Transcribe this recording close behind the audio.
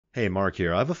Hey, Mark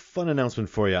here. I have a fun announcement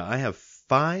for you. I have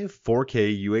 5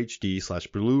 4K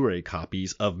UHD/Blu-ray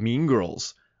copies of Mean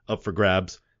Girls up for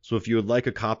grabs. So if you would like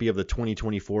a copy of the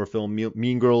 2024 film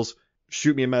Mean Girls,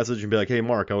 shoot me a message and be like, hey,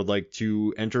 Mark, I would like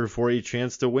to enter for a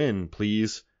chance to win.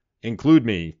 Please include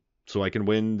me so I can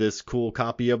win this cool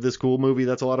copy of this cool movie.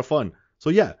 That's a lot of fun.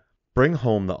 So yeah, bring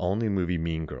home the all-new movie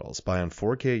Mean Girls. Buy on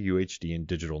 4K UHD and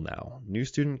digital now. New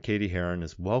student Katie Heron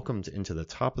is welcomed into the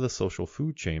top of the social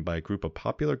food chain by a group of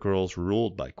popular girls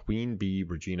ruled by Queen Bee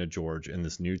Regina George in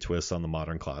this new twist on the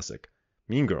modern classic.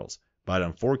 Mean Girls. Buy it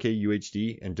on 4K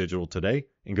UHD and digital today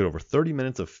and get over 30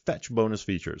 minutes of fetch bonus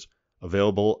features.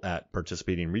 Available at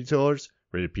participating retailers.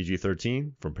 Rated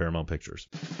PG-13 from Paramount Pictures.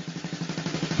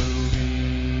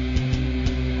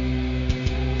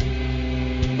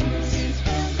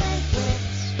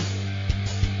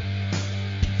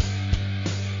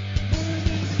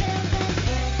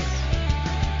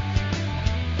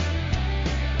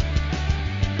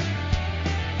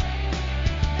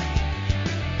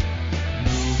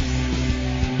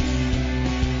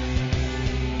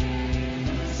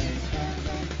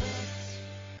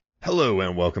 Hello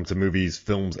and welcome to Movies,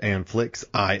 Films, and Flicks.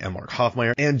 I am Mark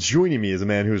Hoffmeyer, and joining me is a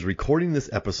man who is recording this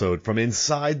episode from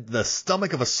inside the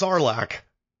stomach of a sarlacc.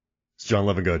 It's John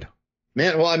Levingood.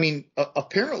 Man, well, I mean,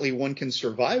 apparently one can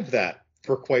survive that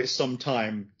for quite some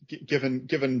time,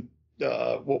 given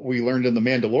what we learned in The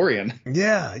Mandalorian.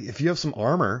 Yeah, if you have some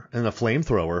armor and a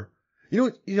flamethrower. I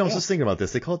was just thinking about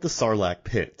this. They call it the Sarlacc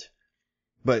pit,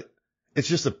 but it's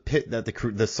just a pit that the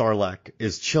Sarlacc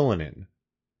is chilling in.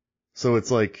 So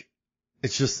it's like,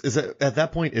 at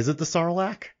that point, is it the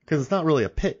Sarlacc? Because it's not really a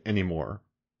pit anymore.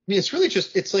 I mean, it's really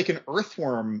it's like an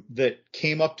earthworm that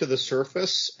came up to the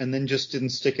surface and then just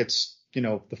didn't stick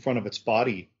the front of its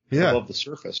body above the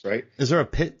surface, right? Is there a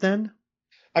pit then?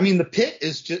 I mean, the pit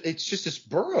is it's just this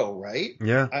burrow, right?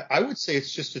 Yeah. I would say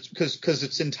it's because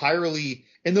it's entirely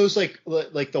in those like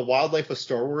the Wildlife of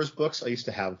Star Wars books. I used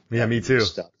to have. Yeah, me too.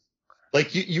 Stuff.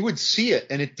 Like you would see it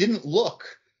and it didn't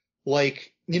look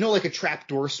like, like a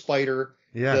trapdoor spider.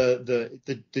 Yeah.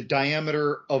 The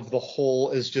diameter of the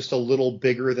hole is just a little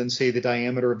bigger than, say, the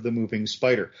diameter of the moving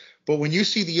spider. But when you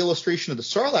see the illustration of the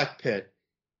Sarlacc pit,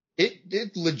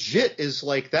 it legit is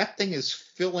like that thing is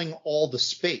filling all the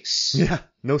space. Yeah,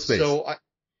 no space. So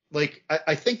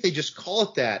I think they just call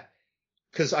it that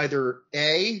because either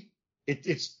A, it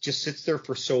just sits there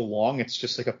for so long, it's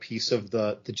just like a piece of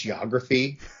the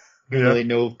geography. They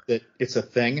know that it's a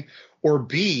thing, or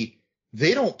B,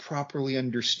 they don't properly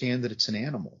understand that it's an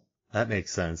animal. That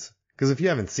makes sense. Because if you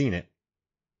haven't seen it.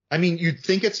 I mean, you'd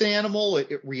think it's an animal.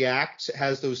 It reacts. It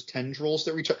has those tendrils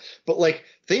that reach out. But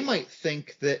they might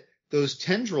think that those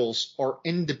tendrils are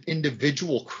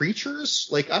individual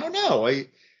creatures. I don't know.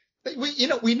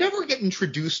 We never get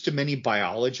introduced to many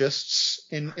biologists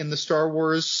in the Star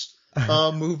Wars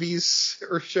movies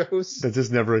or shows. They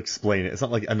just never explain it. It's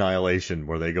not like Annihilation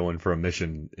where they go in for a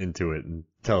mission into it and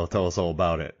tell us all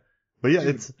about it. But yeah,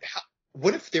 dude,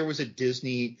 what if there was a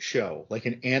Disney show, like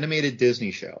an animated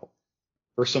Disney show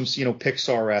or some,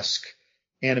 Pixar-esque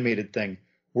animated thing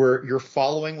where you're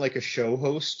following like a show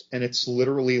host and it's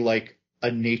literally like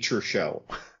a nature show.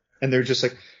 And they're just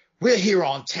like, we're here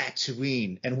on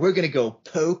Tatooine and we're going to go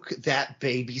poke that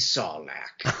baby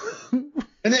Sarlacc.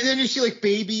 And then you see like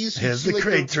babies. Here's the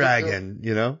crate dragon,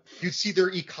 You'd see their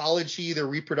ecology, their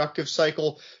reproductive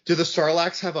cycle. Do the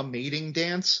Sarlaccs have a mating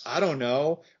dance? I don't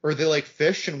know. Or are they like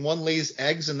fish and one lays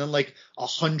eggs and then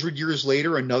 100 years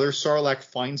later another Sarlacc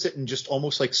finds it and just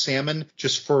almost like salmon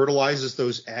just fertilizes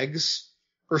those eggs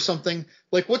or something?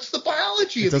 What's the biology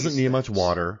of these? It doesn't need much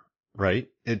water, right?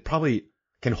 It probably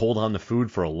can hold on to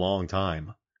food for a long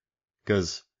time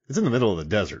because it's in the middle of the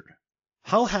desert.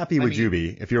 How happy would you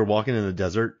be if you were walking in the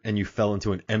desert and you fell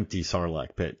into an empty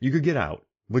Sarlacc pit? You could get out.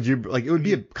 Would you it would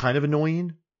be kind of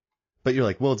annoying, but you're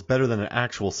like, well, it's better than an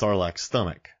actual Sarlacc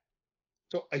stomach.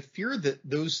 So I fear that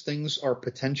those things are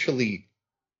potentially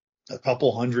a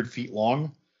couple 100 feet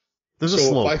long. There's a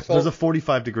slope. There's a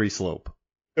 45-degree slope.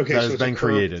 Okay, that has been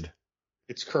created.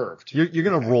 It's curved. You're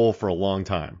going to roll for a long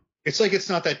time. It's like it's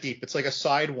not that deep. It's like a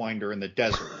sidewinder in the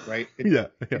desert, right? Yeah.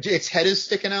 Its head is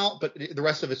sticking out, but the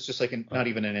rest of it's just not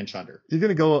even an inch under. You're going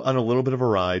to go on a little bit of a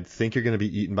ride, think you're going to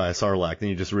be eaten by a sarlacc, then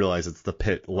you just realize it's the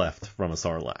pit left from a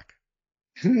sarlacc.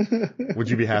 Would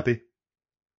you be happy?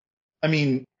 I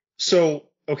mean,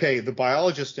 okay, the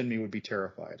biologist in me would be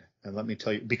terrified. And let me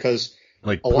tell you, because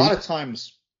a lot of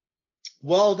times,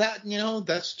 well, that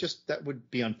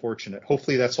would be unfortunate.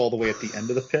 Hopefully that's all the way at the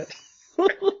end of the pit.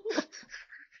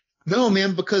 No,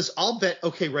 man, because I'll bet,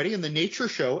 okay, ready? In the nature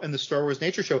show and the Star Wars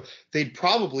nature show, they'd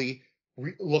probably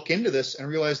look into this and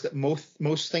realize that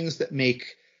most things that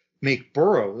make make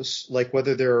burrows, like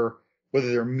whether they're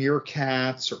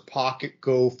meerkats or pocket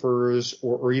gophers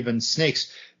or even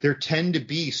snakes, there tend to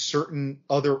be certain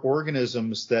other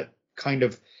organisms that kind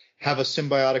of have a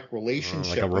symbiotic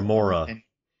relationship like a with remora. them,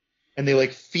 and they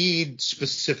like feed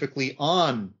specifically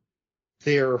on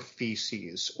their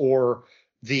feces or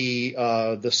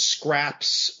the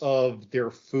scraps of their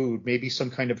food, maybe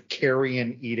some kind of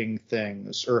carrion eating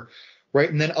things, or right.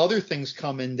 And then other things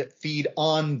come in that feed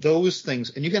on those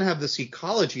things, and you can have this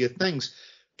ecology of things.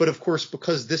 But of course,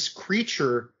 because this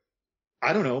creature,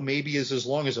 I don't know, maybe is as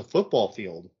long as a football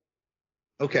field.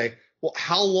 Okay, well,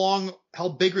 how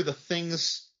big are the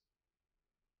things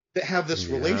that have this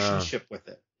relationship with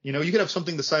it? You know, you could have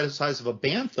something the size of a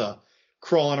bantha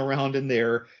crawling around in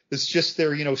there that's just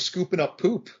there, you know, scooping up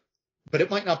poop, but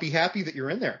it might not be happy that you're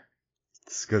in there.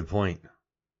 That's a good point.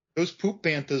 Those poop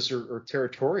banthas are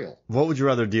territorial. What would you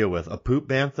rather deal with, a poop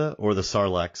bantha or the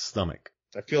sarlacc stomach?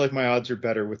 I feel like my odds are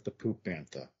better with the poop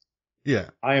bantha.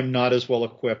 Yeah. I am not as well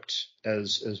equipped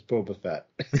as Boba Fett.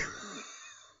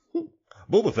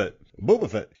 Boba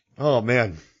Fett. Oh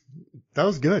man, that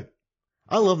was good.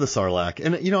 I love the sarlacc.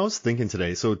 And you know, I was thinking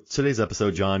today, so today's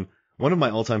episode, John, one of my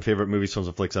all-time favorite movies, films,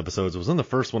 and flicks episodes was in the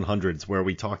first 100s where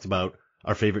we talked about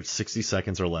our favorite 60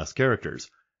 seconds or less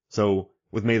characters. So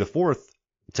with May the 4th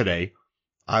today,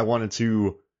 I wanted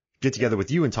to get together with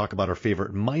you and talk about our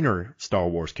favorite minor Star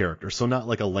Wars characters. So not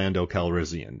like a Lando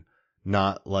Calrissian,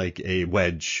 not like a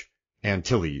Wedge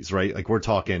Antilles, right? Like we're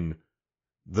talking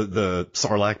the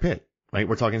Sarlacc pit, right?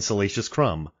 We're talking Salacious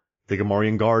Crumb, the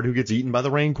Gamorrean guard who gets eaten by the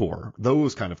Rancor,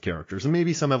 those kind of characters. And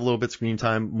maybe some have a little bit screen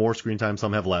time, more screen time,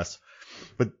 some have less.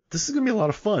 But this is going to be a lot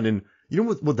of fun. And you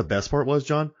know what the best part was,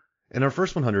 John? In our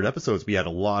first 100 episodes, we had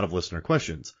a lot of listener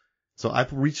questions. So I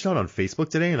reached out on Facebook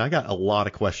today and I got a lot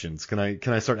of questions. Can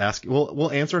I start asking?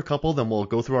 We'll answer a couple, then we'll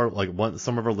go through our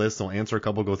some of our lists. We'll answer a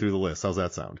couple, go through the list. How's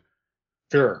that sound?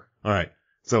 Sure. All right.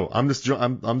 So I'm just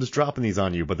dropping these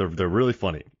on you, but they're really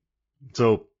funny.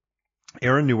 So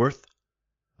Aaron Newworth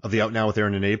of the Out Now with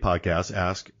Aaron and Abe podcast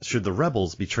asked, should the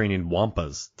rebels be training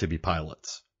wampas to be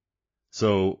pilots?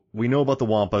 So we know about the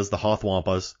wampas, the Hoth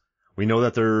wampas. We know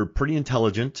that they're pretty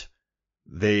intelligent.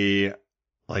 They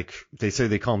say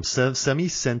they call them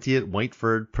semi-sentient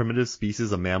white-furred primitive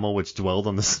species of mammal which dwelled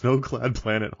on the snow-clad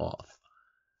planet Hoth.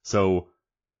 So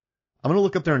I'm going to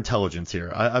look up their intelligence here.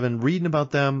 I've been reading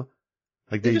about them.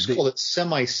 Like they just called it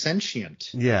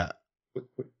semi-sentient. Yeah.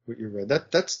 What you read.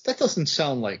 That doesn't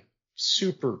sound like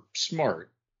super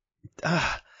smart.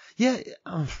 Yeah.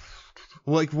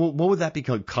 Like what would that be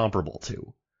comparable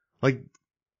to? Like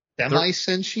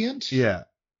semi-sentient? Yeah.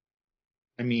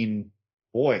 I mean,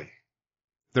 boy.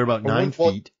 They're about 9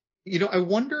 feet. You know, I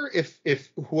wonder if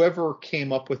whoever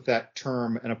came up with that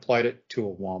term and applied it to a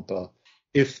wampa,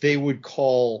 if they would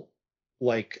call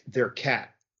like their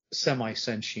cat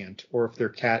semi-sentient or if their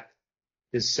cat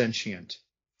is sentient.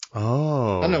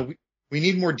 Oh. I don't know. We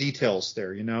need more details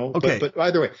there, you know? Okay. But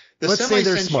either way, let's say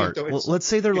they're smart. Though, let's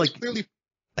say they're like really,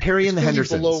 Harry and the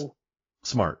Hendersons.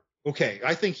 Smart. Okay.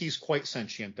 I think he's quite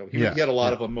sentient, though. He had a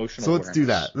lot of emotional So let's do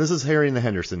that. This is Harry and the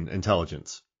Henderson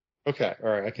intelligence. Okay. All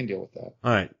right. I can deal with that.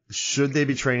 All right. Should they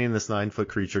be training this 9-foot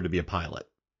creature to be a pilot?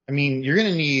 I mean, you're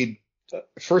going to need,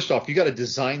 first off, you got to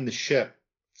design the ship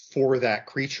for that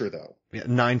creature, though. Yeah,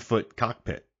 9-foot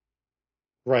cockpit.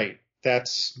 Right.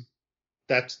 There's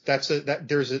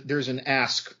an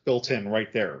ask built in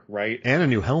right there, right? And a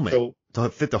new helmet to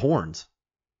fit the horns.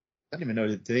 I don't even know.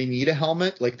 Do they need a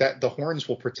helmet like that? The horns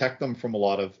will protect them from a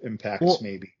lot of impacts,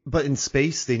 maybe. But in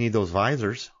space, they need those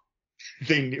visors.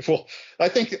 I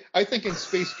think in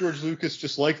space, George Lucas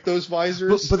just liked those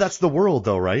visors. But that's the world,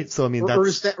 though, right? So I mean, or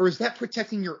is that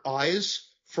protecting your eyes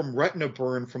from retina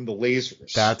burn from the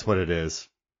lasers? That's what it is.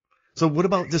 So what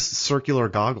about just circular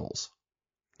goggles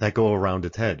that go around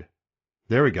its head?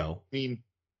 There we go. I mean,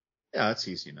 yeah, that's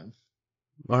easy enough.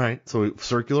 All right, so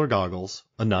circular goggles,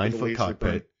 a 9-foot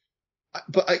cockpit.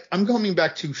 But I'm going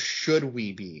back to should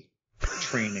we be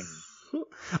training?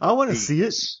 I want to see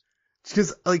it.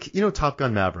 Because, like, you know, Top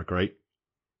Gun Maverick, right?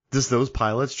 Just those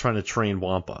pilots trying to train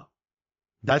Wampa.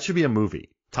 That should be a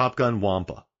movie. Top Gun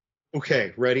Wampa.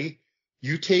 Okay, ready?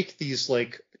 You take these,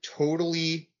 like,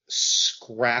 totally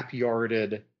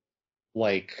scrapyarded,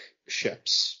 like,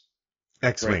 ships.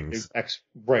 X-Wings.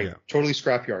 Right. Yeah. Totally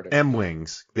scrapyarded.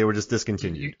 M-Wings. They were just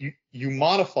discontinued. You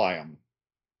modify them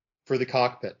for the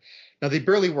cockpit. Now, they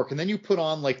barely work. And then you put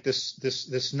on, like,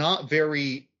 this not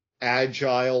very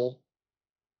agile,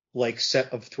 like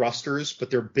set of thrusters,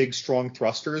 but they're big, strong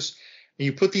thrusters. And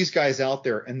you put these guys out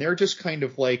there and they're just kind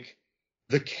of like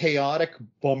the chaotic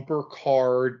bumper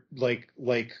car, like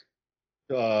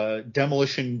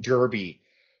demolition derby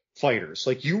fighters.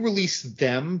 Like you release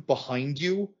them behind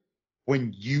you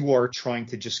when you are trying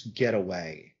to just get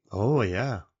away. Oh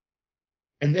yeah.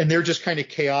 And they're just kind of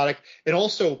chaotic. And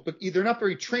also, but they're not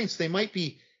very trained, so they might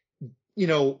be,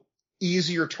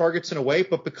 easier targets in a way,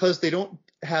 but because they don't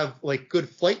have like good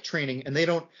flight training and they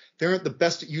aren't the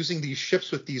best at using these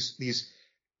ships with these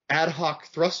ad hoc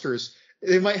thrusters,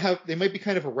 they might be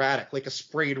kind of erratic, like a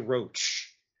sprayed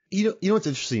roach. You know what's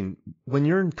interesting? When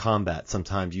you're in combat,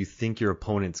 sometimes you think your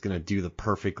opponent's going to do the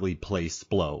perfectly placed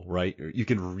blow, right? You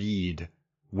can read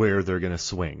where they're going to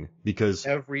swing because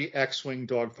every X-Wing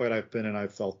dogfight I've been in,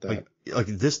 I've felt that. Like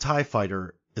this TIE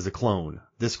fighter is a clone.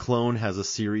 This clone has a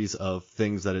series of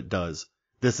things that it does.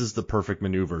 This is the perfect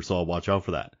maneuver, so I'll watch out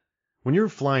for that. When you're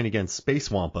flying against space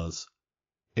wampas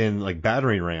and like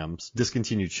battering rams,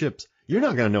 discontinued ships, you're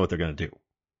not going to know what they're going to do.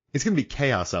 It's going to be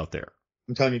chaos out there.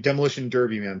 I'm telling you, Demolition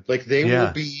Derby, man. Like they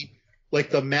will be like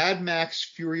the Mad Max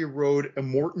Fury Road,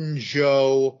 Immortan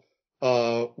Joe,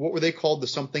 what were they called? The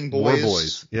something boys? War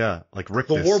Boys. Yeah, like Rick.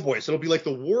 The War Boys. It'll be like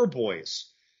the War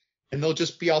Boys. And they'll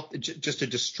just be out, just a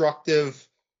destructive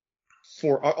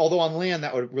although on land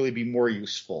that would really be more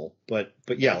useful. But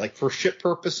yeah, like for ship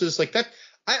purposes like that,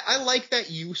 I like that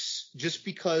use just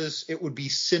because it would be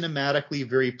cinematically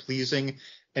very pleasing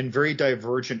and very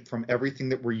divergent from everything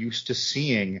that we're used to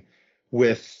seeing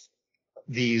with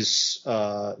these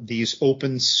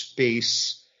open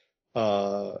space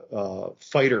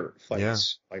fighter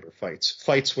fights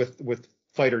with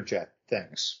fighter jet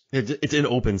things. It's in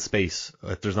open space.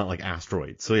 There's not like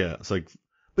asteroids. So yeah, it's like.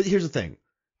 But here's the thing: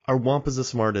 are wampas as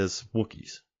smart as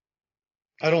Wookiees?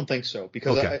 I don't think so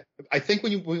because I think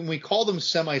when we call them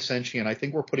semi-sentient, I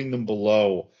think we're putting them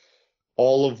below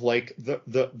all of like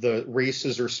the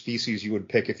races or species you would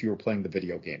pick if you were playing the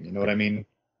video game. You know what I mean?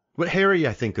 But Harry,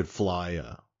 I think, could fly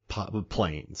a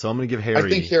plane. So I'm going to give Harry. I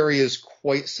think Harry is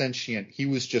quite sentient. He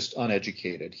was just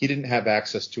uneducated. He didn't have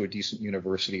access to a decent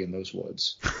university in those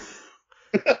woods.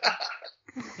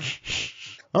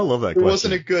 I love that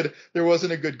question. There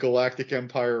wasn't a good Galactic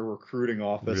Empire recruiting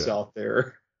office out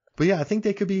there. But yeah, I think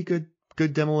they could be good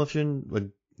demolition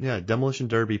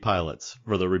derby pilots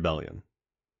for the rebellion.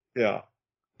 Yeah.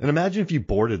 And imagine if you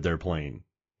boarded their plane.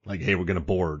 Like, hey, we're going to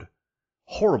board.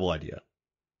 Horrible idea.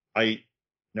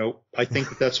 Nope. I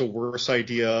think that's a worse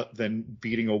idea than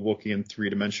beating a Wookiee in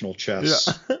 3-dimensional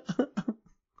chess. Yeah.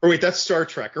 Or wait, that's Star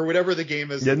Trek or whatever the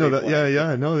game is. Yeah,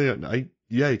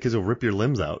 because it'll rip your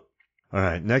limbs out. All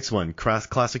right, next one.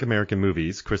 Classic American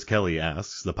movies. Chris Kelly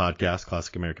asks, the podcast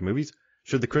Classic American Movies,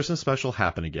 should the Christmas special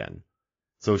happen again?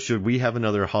 So should we have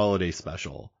another holiday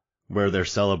special where they're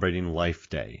celebrating Life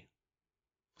Day?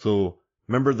 So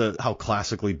remember how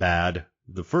classically bad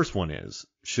the first one is?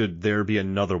 Should there be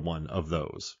another one of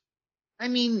those? I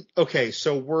mean, okay,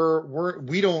 so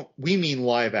we mean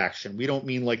live action. We don't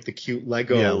mean like the cute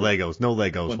Lego. Yeah, Legos. No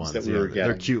Legos ones. That we were getting.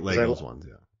 They're cute Legos ones,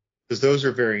 yeah. Because those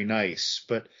are very nice.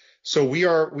 But so we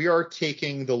are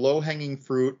taking the low-hanging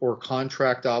fruit or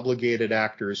contract obligated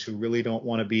actors who really don't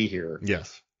want to be here.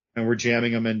 Yes. And we're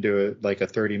jamming them into like a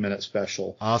 30-minute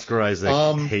special. Oscar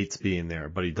Isaac hates being there,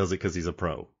 but he does it because he's a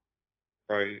pro.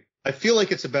 Right. I feel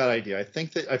like it's a bad idea.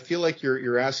 I feel like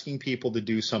you're asking people to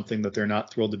do something that they're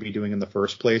not thrilled to be doing in the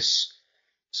first place.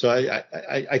 So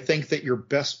I think that your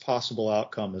best possible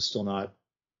outcome is still not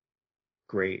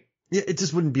great. Yeah, it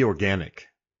just wouldn't be organic.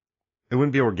 It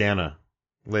wouldn't be Organa.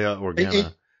 Leia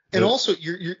Organa. And also,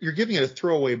 you're giving it a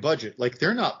throwaway budget. Like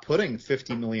they're not putting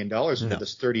 $50 million into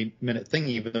this 30-minute thing,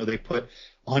 even though they put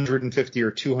 150 or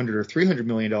 200 or 300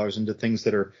 million dollars into things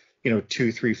that are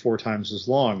 2, 3, 4 times as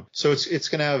long. So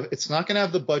it's not gonna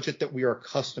have the budget that we are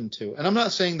accustomed to. And I'm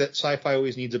not saying that sci-fi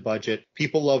always needs a budget.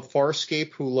 People love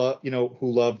Farscape who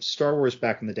loved Star Wars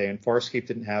back in the day, and Farscape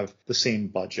didn't have the same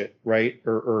budget, right?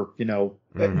 Or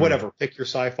whatever. Pick your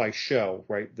sci-fi show,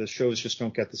 right? The shows just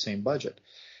don't get the same budget.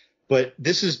 But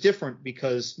this is different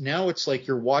because now it's like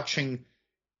you're watching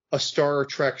a Star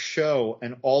Trek show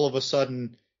and all of a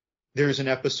sudden there's an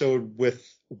episode with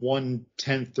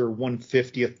 1/10 or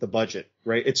 1/50th the budget,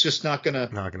 right? It's just not gonna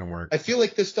work. I feel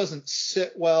like this doesn't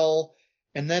sit well.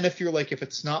 And then if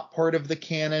it's not part of the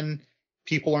canon,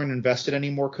 people aren't invested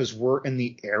anymore because we're in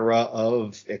the era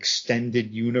of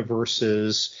extended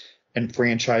universes and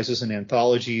franchises and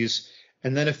anthologies.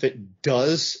 And then if it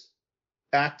does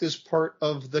act as part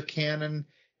of the canon,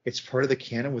 it's part of the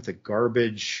canon with a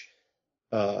garbage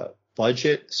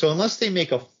budget. So unless they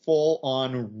make a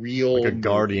full-on real like a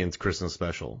Guardians Christmas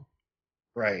special,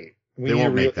 right? They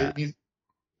won't make that.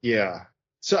 Yeah.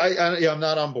 So I'm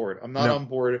not on board. I'm not on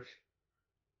board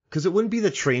because it wouldn't be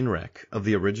the train wreck of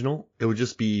the original. It would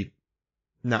just be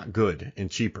not good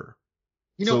and cheaper.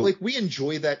 You know, like we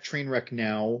enjoy that train wreck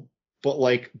now, but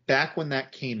like back when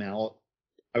that came out,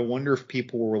 I wonder if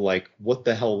people were like, what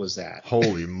the hell was that?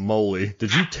 Holy moly.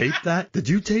 Did you tape that?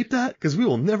 Because we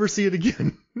will never see it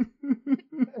again.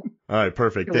 All right,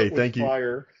 perfect. Hey, thank you.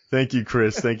 Fire. Thank you,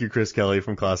 Chris. Thank you, Chris Kelly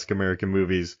from Classic American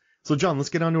Movies. So, John, let's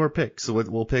get on to our picks. So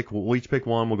we'll each pick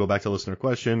one. We'll go back to listener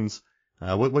questions.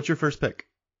 What's your first pick?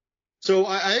 So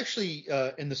I actually,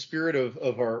 in the spirit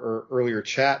of our earlier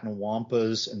chat and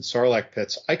wampas and sarlacc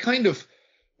pits, I kind of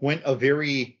went a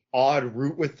very odd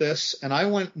route with this, and I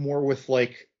went more with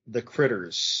like the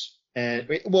critters and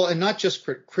not just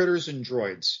critters and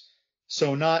droids.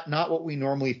 So not what we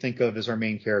normally think of as our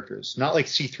main characters, not like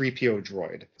C-3PO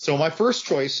droid. So my first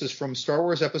choice is from Star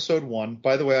Wars Episode 1.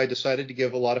 By the way, I decided to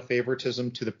give a lot of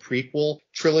favoritism to the prequel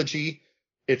trilogy.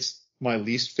 It's my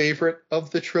least favorite of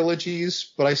the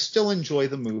trilogies, but I still enjoy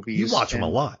the movies. You watch them a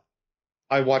lot.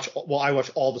 I watch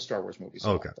all the Star Wars movies.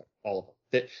 Okay. All of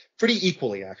them. Pretty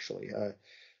equally, actually.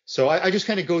 So I just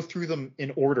kind of go through them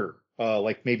in order.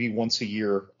 Like maybe once a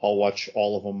year, I'll watch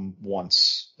all of them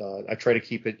once. I try to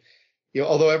keep it,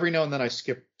 although every now and then I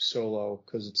skip Solo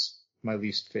because it's my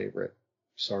least favorite.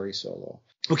 Sorry, Solo.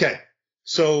 Okay.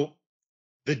 So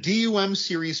the DUM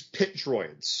series pit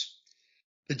droids.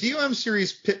 The DUM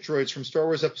series pit droids from Star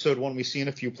Wars Episode 1 we see in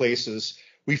a few places.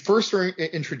 We first are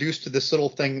introduced to this little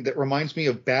thing that reminds me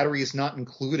of batteries not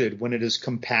included when it is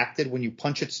compacted, when you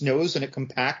punch its nose and it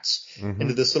compacts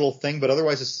into this little thing. But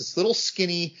otherwise, it's this little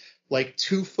skinny, like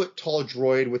 2-foot tall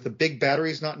droid with a big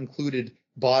batteries not included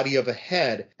body of a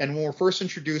head. And when we're first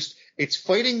introduced, it's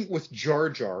fighting with Jar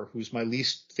Jar, who's my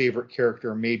least favorite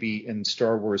character maybe in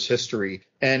Star Wars history.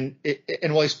 And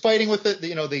while he's fighting with it,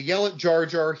 they yell at Jar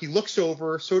Jar. He looks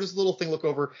over. So does the little thing look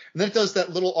over. And then it does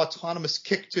that little autonomous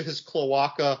kick to his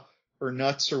cloaca or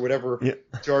nuts or whatever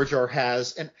Jar Jar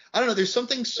has. And I don't know, there's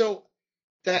something so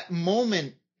that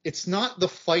moment, it's not the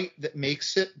fight that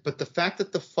makes it, but the fact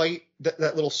that the fight,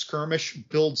 that little skirmish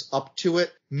builds up to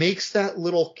it, makes that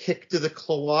little kick to the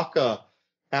cloaca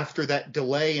after that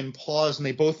delay and pause, and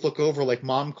they both look over like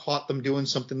mom caught them doing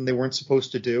something they weren't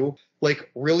supposed to do,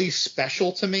 like really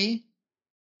special to me.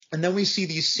 And then we see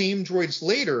these same droids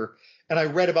later, and I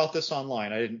read about this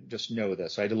online. I didn't just know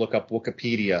this. I had to look up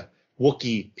Wikipedia.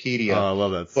 Oh, I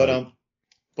love that site.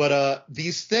 But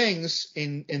these things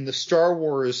in the Star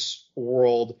Wars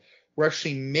world were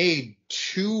actually made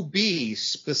to be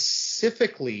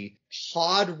specifically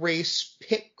pod race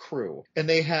pit crew. And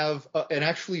they have an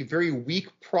actually very weak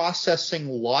processing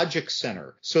logic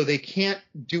center. So they can't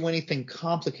do anything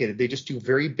complicated. They just do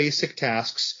very basic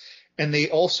tasks. And they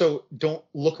also don't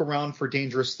look around for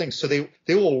dangerous things. So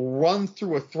they will run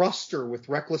through a thruster with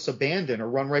reckless abandon or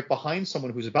run right behind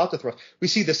someone who's about to thrust. We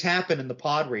see this happen in the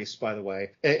pod race, by the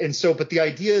way. And so, but the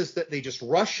idea is that they just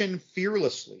rush in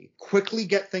fearlessly, quickly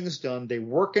get things done. They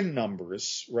work in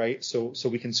numbers, right? So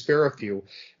we can spare a few.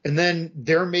 And then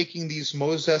they're making these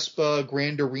Mos Espa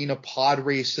Grand Arena pod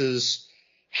races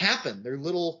happen. They're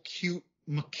little cute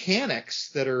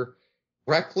mechanics that are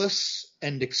reckless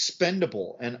and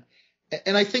expendable.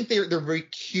 And I think they're very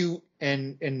cute,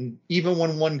 and even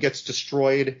when one gets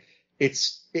destroyed,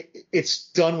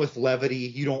 it's done with levity.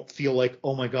 You don't feel like,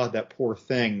 oh my God, that poor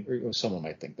thing. Or someone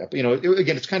might think that, but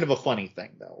again, it's kind of a funny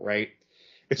thing though, right?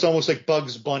 It's almost like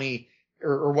Bugs Bunny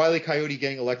or Wile E. Coyote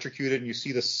getting electrocuted, and you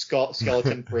see the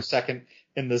skeleton for a second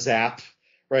in the zap,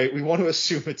 right? We want to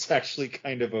assume it's actually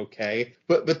kind of okay,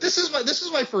 but this is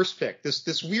my first pick.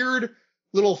 These weird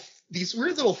little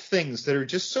things that are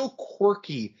just so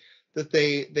quirky that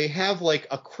they have like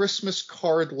a Christmas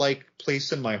card like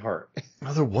place in my heart.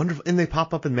 Oh, they're wonderful, and they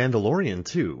pop up in Mandalorian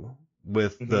too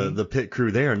with the pit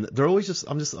crew there, and they're always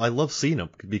I love seeing them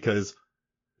because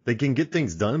they can get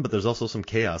things done, but there's also some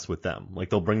chaos with them. Like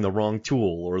they'll bring the wrong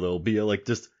tool, or they'll be like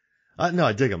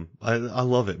I dig them. I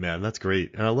love it, man. That's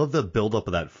great, and I love the build up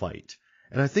of that fight.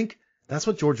 And I think that's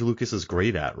what George Lucas is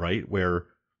great at, right? Where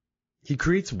he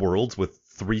creates worlds with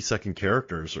 3-second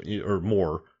characters or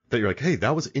more that you're like, hey,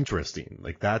 that was interesting.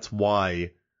 Like, that's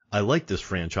why I like this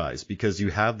franchise, because you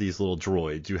have these little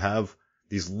droids, you have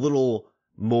these little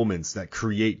moments that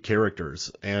create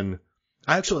characters. And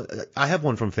I have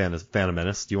one from Phantom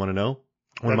Menace. Do you want to know?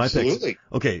 One Absolutely. of my picks.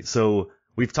 Okay, so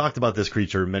we've talked about this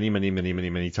creature many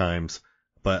times,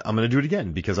 but I'm going to do it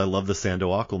again because I love the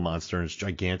Sandoakl monster and its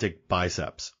gigantic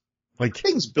biceps. Like,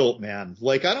 thing's built, man.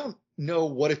 Like, I don't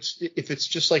know if it's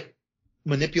just like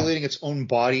manipulating its own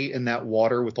body in that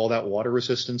water with all that water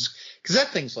resistance, because that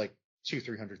thing's like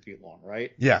 200-300 feet long,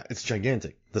 right? Yeah, it's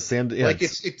gigantic. The sand,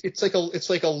 it's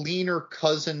like a leaner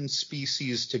cousin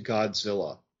species to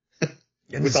Godzilla.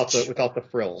 And without the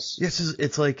frills. Yes,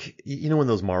 it's like, you know when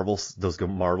those Marvel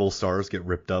stars get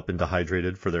ripped up and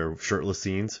dehydrated for their shirtless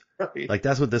scenes? Right. Like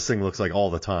that's what this thing looks like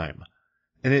all the time.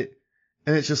 And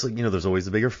it's just like, you know, there's always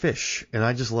a bigger fish. And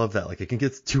I just love that. Like it can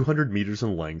get 200 meters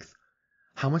in length.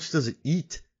 How much does it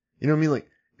eat? You know what I mean? Like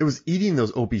it was eating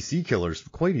those OPC killers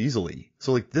quite easily.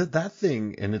 So like that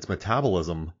thing and its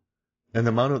metabolism and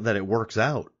the amount that it works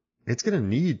out, it's going to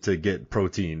need to get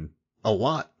protein, a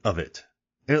lot of it.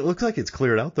 And it looks like it's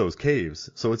cleared out those caves.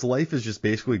 So its life is just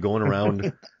basically going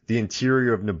around the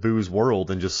interior of Naboo's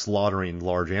world and just slaughtering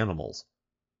large animals.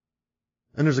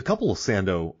 And there's a couple of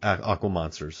Sando aqua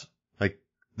monsters. Like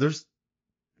there's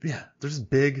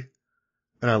big,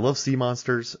 and I love sea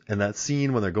monsters. And that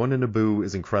scene when they're going to Naboo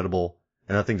is incredible.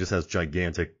 And that thing just has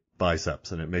gigantic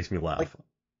biceps and it makes me laugh. Like,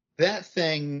 that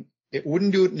thing, it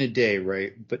wouldn't do it in a day,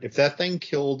 right? But if that thing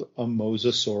killed a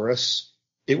Mosasaurus,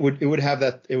 it would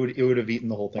have eaten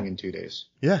the whole thing in 2 days.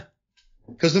 Yeah.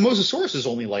 Because the Mosasaurus is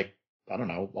only like, I don't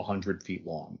know, 100 feet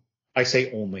long. I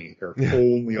say only, or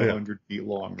only 100 feet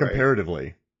long, right?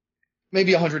 Comparatively.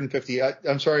 Maybe 150.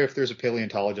 I'm sorry if there's a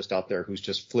paleontologist out there who's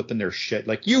just flipping their shit.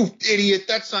 Like, you idiot,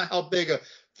 that's not how big a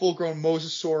full-grown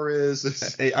mosasaur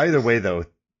is. Either way, though,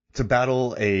 to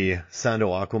battle a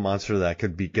Sando aqua monster that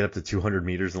could get up to 200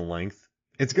 meters in length,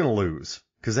 it's going to lose.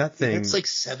 Because that thing... It's like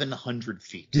 700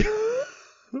 feet.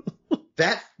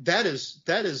 That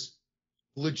is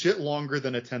legit longer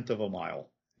than a tenth of a mile.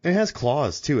 And it has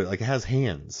claws too. It has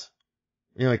hands.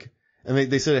 You know, like, and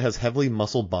they said it has heavily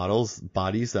muscled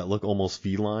bodies that look almost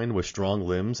feline with strong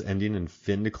limbs ending in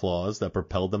finned claws that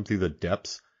propel them through the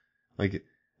depths. Like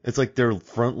it's like their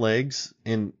front legs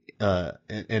and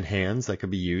hands that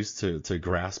could be used to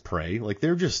grasp prey. Like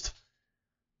they're just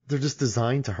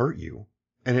designed to hurt you.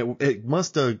 And it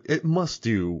must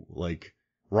do like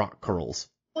rock curls.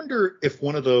 I wonder if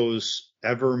one of those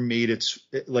ever made its,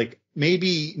 like,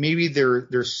 maybe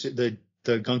the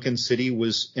Gungan city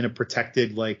was in a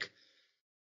protected, like,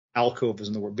 alcove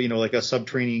isn't the word, but, you know, like a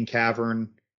subterranean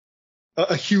cavern,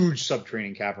 a huge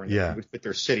subterranean cavern that would fit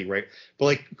their city, right? But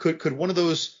like, could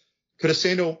a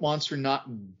Sando monster not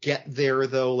get there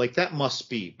though? Like that must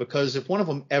be, because if one of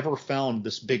them ever found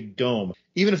this big dome,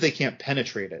 even if they can't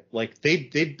penetrate it, like they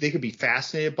could be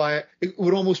fascinated by it. It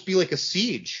would almost be like a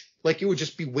siege. Like it would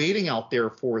just be waiting out there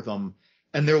for them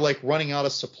and they're like running out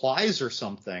of supplies or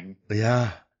something.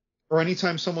 Yeah. Or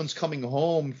anytime someone's coming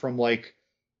home from like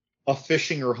a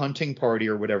fishing or hunting party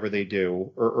or whatever they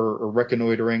do, or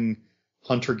reconnoitering,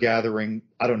 hunter gathering,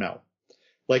 I don't know.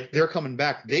 Like they're coming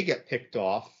back, they get picked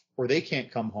off or they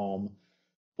can't come home.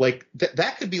 Like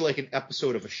that could be like an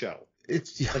episode of a show.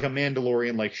 It's like a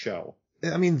Mandalorian like show.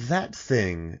 I mean, that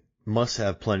thing must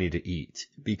have plenty to eat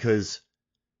because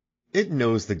it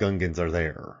knows the Gungans are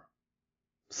there.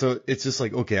 So it's just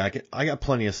like, okay, I got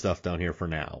plenty of stuff down here for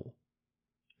now.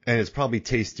 And it's probably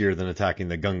tastier than attacking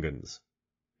the Gungans.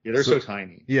 Yeah, they're so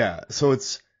tiny. Yeah, so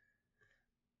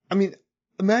I mean,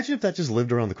 imagine if that just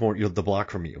lived around the corner, the block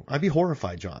from you. I'd be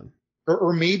horrified, John.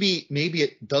 Or maybe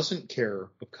it doesn't care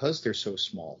because they're so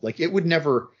small. Like it would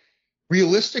never,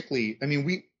 realistically, I mean,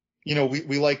 we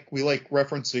like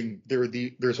referencing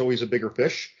there's always a bigger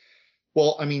fish.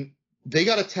 Well, I mean, they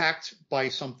got attacked by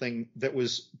something that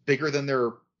was bigger than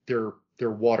their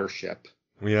water ship.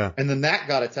 Yeah. And then that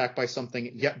got attacked by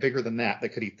something yet bigger than that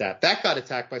could eat that. That got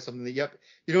attacked by something that you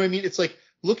know what I mean? It's like,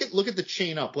 look at the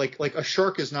chain up. Like a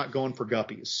shark is not going for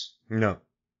guppies. No.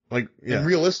 Like, yeah. And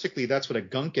realistically, that's what a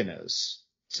Gungan is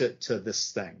to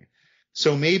this thing.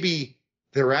 So maybe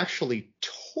they're actually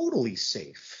totally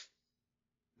safe.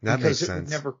 That makes sense.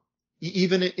 Because it would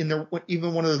never,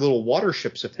 even one of the little water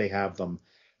ships, if they have them,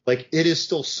 like it is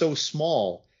still so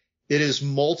small. It is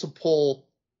multiple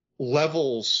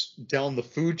levels down the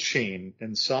food chain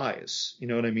in size. You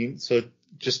know what I mean? So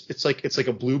it's like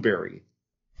a blueberry.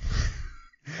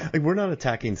 Like we're not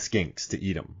attacking skinks to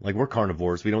eat them. Like we're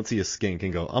carnivores. We don't see a skink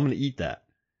and go, I'm going to eat that.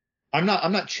 I'm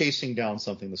not chasing down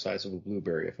something the size of a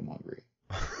blueberry if I'm hungry.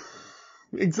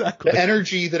 Exactly. The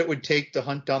energy that it would take to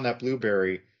hunt down that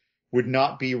blueberry would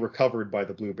not be recovered by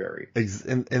the blueberry.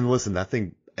 And listen, that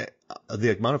thing,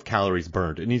 the amount of calories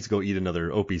burned, it needs to go eat another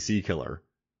OPC killer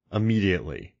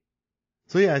immediately.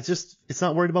 So yeah, it's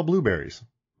not worried about blueberries.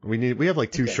 We have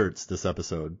like two shirts this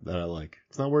episode that I like.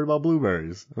 It's not worried about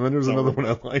blueberries. And then there's another one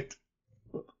I liked.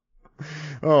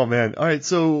 Oh man. All right.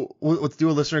 So let's do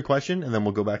a listener question and then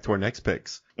we'll go back to our next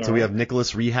picks. So we have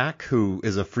Nicholas Rehack, who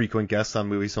is a frequent guest on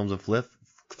Movies, Films, and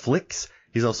Flicks.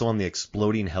 He's also on the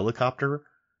Exploding Helicopter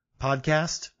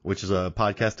podcast, which is a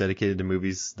podcast dedicated to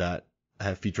movies that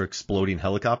feature exploding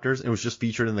helicopters. It was just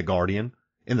featured in The Guardian.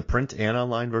 in the print and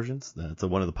online versions. That's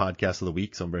one of the podcasts of the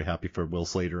week, so I'm very happy for Will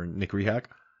Slater and Nick Rehack.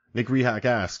 Nick Rehack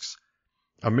asks,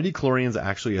 are midichlorians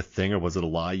actually a thing, or was it a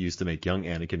lie used to make young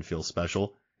Anakin feel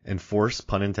special and force,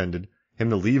 pun intended, him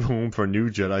to leave home for a new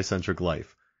Jedi-centric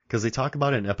life? Because they talk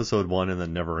about it in episode 1 and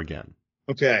then never again.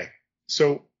 Okay,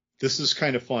 so this is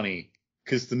kind of funny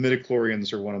because the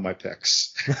midichlorians are one of my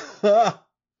picks.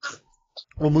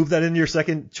 We'll move that into your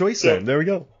second choice then. There we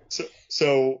go.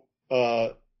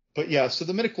 But yeah, so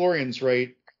the midichlorians,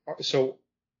 right? So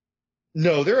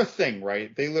no, they're a thing,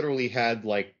 right? They literally had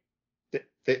like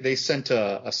they sent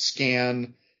a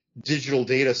scan digital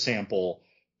data sample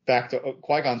back to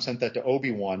Qui-Gon, sent that to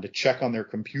Obi-Wan to check on their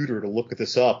computer to look at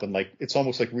this up, and like it's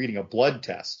almost like reading a blood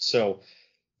test. So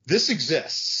this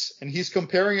exists, and he's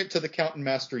comparing it to the Count and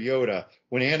Master Yoda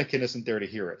when Anakin isn't there to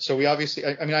hear it. So we obviously,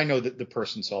 I mean, I know that the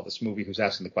person saw this movie who's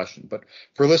asking the question, but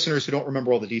for listeners who don't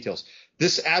remember all the details,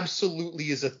 this absolutely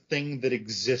is a thing that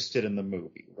existed in the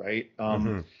movie, right?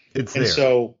 It's and there.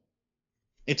 so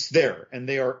it's there, and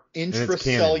they are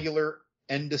intracellular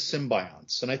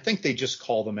endosymbionts. And I think they just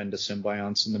call them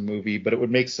endosymbionts in the movie, but it would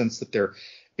make sense that they're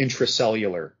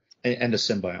intracellular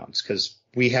endosymbionts because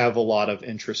we have a lot of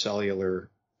intracellular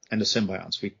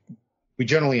endosymbionts. We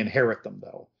generally inherit them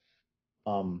though,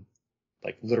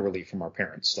 like literally from our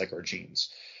parents, like our genes.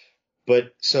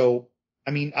 But so,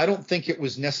 I mean, I don't think it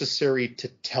was necessary to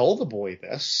tell the boy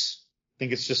this. I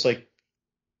think it's just like,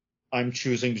 I'm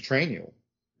choosing to train you.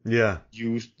 Yeah.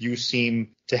 You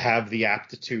seem to have the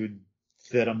aptitude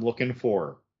that I'm looking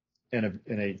for in a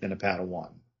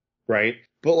Padawan, right?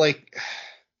 But like,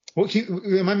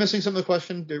 am I missing some of the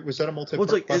question? Was that a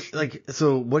multi-part question?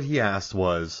 So what he asked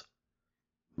was,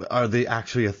 are they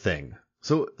actually a thing?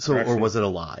 Or was it a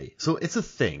lie? So it's a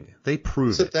thing. They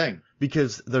prove it. It's a thing.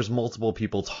 Because there's multiple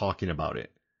people talking about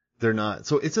it. They're not,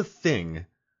 so it's a thing,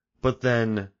 but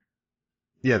then,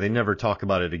 yeah, they never talk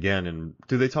about it again. And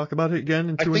do they talk about it again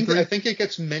in 2 and 3? I think it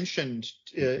gets mentioned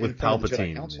with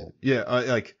Palpatine. Yeah,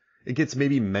 like it gets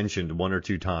maybe mentioned 1 or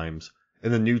 2 times.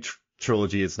 In the new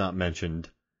trilogy, it's not mentioned.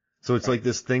 So it's like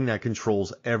this thing that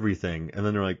controls everything. And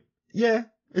then they're like, yeah,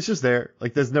 it's just there.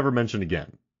 Like that's never mentioned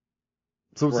again.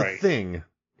 So it's a thing,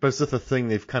 but it's just a thing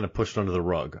they've kind of pushed under the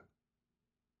rug.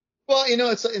 Well, you know,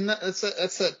 that's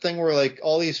that thing where like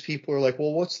all these people are like,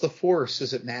 well, what's the Force?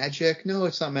 Is it magic? No,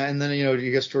 it's not magic. And then, you know,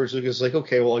 you guess George Lucas is like,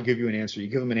 okay, well, I'll give you an answer. You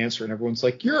give him an answer, and everyone's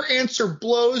like, your answer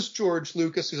blows, George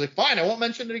Lucas. He's like, fine, I won't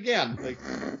mention it again. Like,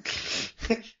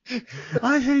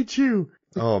 I hate you.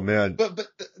 Oh man. But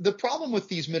the problem with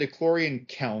these midichlorian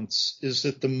counts is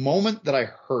that the moment that I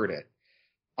heard it,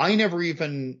 I never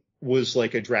even was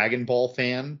like a Dragon Ball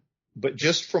fan, but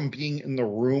just from being in the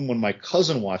room when my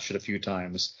cousin watched it a few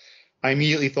times, I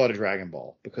immediately thought of Dragon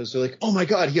Ball because they're like, oh my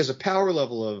God, he has a power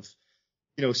level of,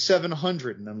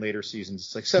 700. And then later seasons,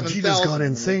 it's like 7,000. Vegeta's gone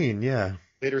insane. Yeah.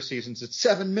 Later seasons, it's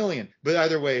 7 million. But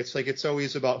either way, it's like, it's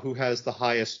always about who has the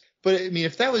highest. But I mean,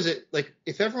 if that was it, like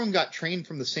if everyone got trained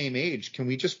from the same age, can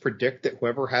we just predict that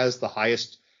whoever has the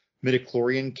highest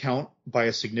midichlorian count by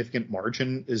a significant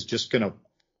margin is just going to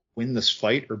win this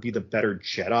fight or be the better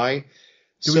Jedi?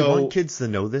 Do we want kids to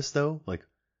know this though? Like,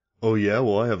 oh yeah,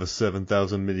 well I have a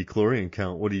 7,000 midichlorian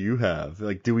count. What do you have?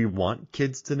 Like, do we want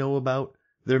kids to know about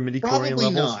their midichlorian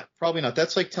levels? Probably not.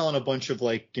 That's like telling a bunch of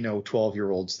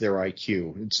 12-year-olds their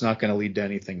IQ. It's not going to lead to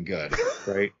anything good,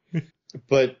 right?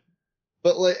 But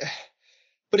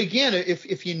again,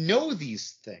 if you know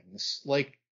these things,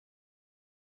 like,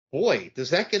 boy, does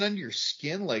that get under your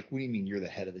skin? Like, what do you mean you're the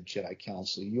head of the Jedi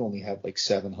Council? You only have like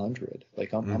 700.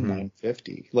 Like I'm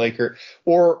 950. Like,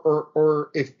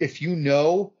 or if you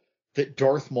know that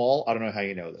Darth Maul, I don't know how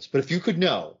you know this, but if you could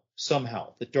know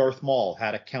somehow that Darth Maul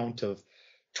had a count of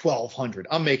 1,200.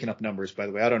 I'm making up numbers, by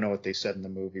the way. I don't know what they said in the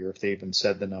movie or if they even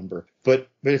said the number. But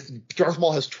if Darth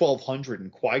Maul has 1,200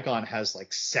 and Qui-Gon has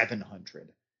like 700,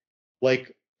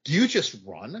 like, do you just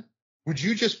run? Would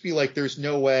you just be like, there's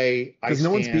no way because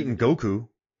no one's beaten Goku.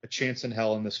 A chance in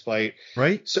hell in this fight,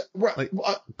 right? So,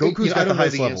 Goku's got the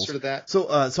highest levels. Answer to that. So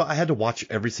I had to watch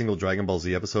every single Dragon Ball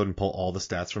Z episode and pull all the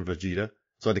stats from Vegeta.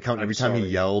 So I had to count every time he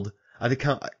yelled. I had to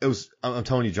count. I'm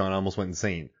telling you, John, I almost went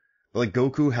insane. But like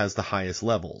Goku has the highest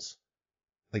levels.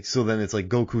 Like, so then it's like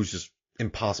Goku's just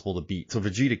impossible to beat. So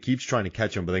Vegeta keeps trying to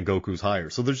catch him, but then Goku's higher.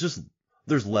 So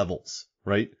there's levels,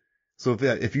 right? So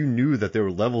if you knew that there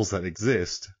were levels that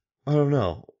exist, I don't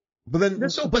know. But then,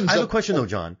 I have a question though,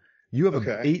 John. You have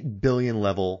a 8 billion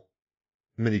level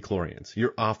midichlorians.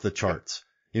 You're off the charts.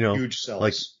 Huge cells.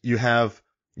 Like you have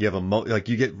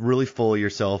you get really full of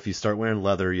yourself. You start wearing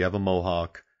leather. You have a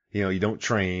mohawk. You don't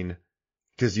train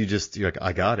because you're like,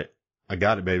 I got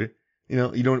it, baby.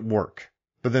 You don't work.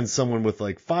 But then someone with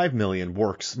like 5 million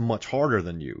works much harder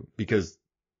than you because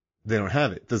they don't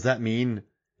have it. Does that mean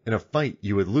in a fight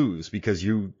you would lose because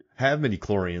you have many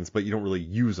chlorians, but you don't really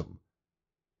use them?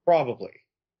 Probably.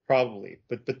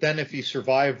 But then if you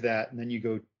survive that and then you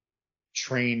go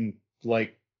train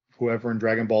like whoever in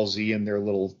Dragon Ball Z in their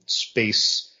little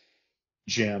space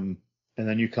gym, and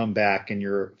then you come back and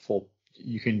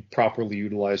you can properly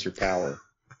utilize your power.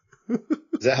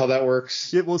 Is that how that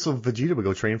works? Yeah, well, so Vegeta would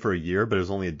go train for a year, but it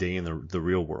was only a day in the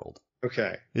real world.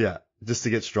 Okay. Yeah, just to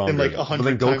get stronger. And like 100 but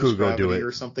then times Goku would go gravity do it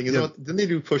or something. Yeah. Didn't they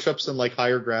do push-ups in like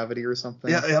higher gravity or something?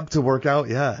 Yeah, up to work out.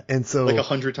 Yeah, and so like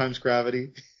 100 times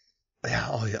gravity. Yeah,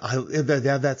 oh yeah, they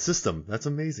have that system. That's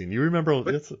amazing. You remember?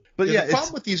 But yeah, the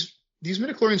problem with these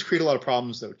midichlorians create a lot of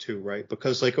problems though too, right?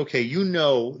 Because like, okay, you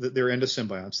know that they're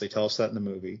endosymbionts. They tell us that in the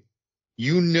movie.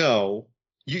 You know,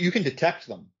 you can detect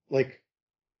them. Like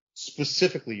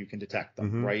specifically, you can detect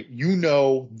them, right? You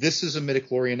know, this is a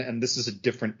midichlorian and this is a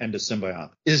different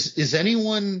endosymbiont. Is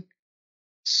anyone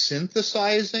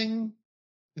synthesizing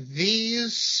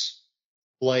these?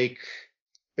 Like,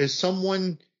 is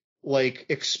someone like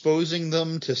exposing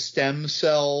them to stem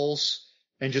cells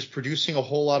and just producing a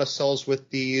whole lot of cells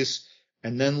with these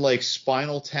and then like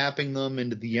spinal tapping them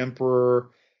into the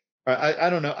emperor? I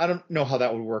don't know. I don't know how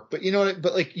that would work, but you know,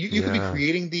 but like you could be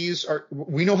creating these.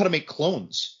 We know how to make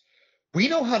clones.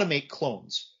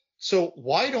 So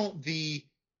why don't the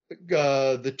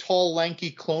tall,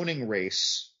 lanky cloning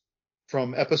race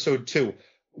from episode 2,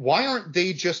 why aren't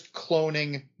they just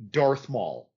cloning Darth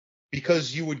Maul?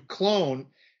 Because you would clone.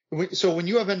 So when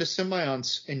you have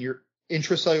endosymbionts in your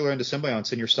intracellular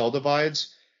endosymbionts in your cell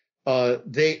divides,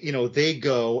 they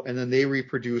go and then they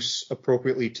reproduce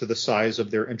appropriately to the size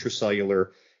of their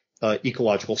intracellular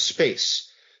ecological space.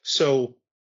 So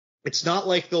it's not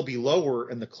like they'll be lower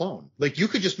in the clone. Like you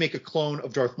could just make a clone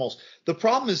of Darth Maul's. The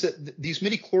problem is that these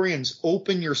midichlorians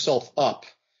open yourself up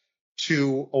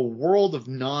to a world of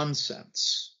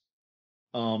nonsense.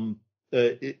 And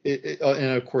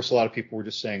of course, a lot of people were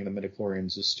just saying the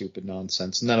midichlorians is stupid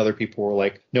nonsense. And then other people were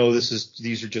like, no,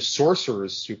 these are just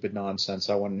sorcerers, stupid nonsense.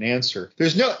 I want an answer.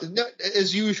 There's no,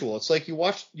 as usual. It's like you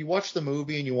watch the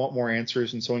movie and you want more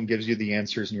answers and someone gives you the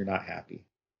answers and you're not happy.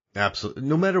 Absolutely.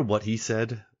 No matter what he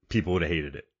said, people would have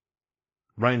hated it.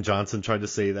 Ryan Johnson tried to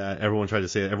say that. Everyone tried to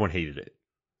say that. Everyone hated it.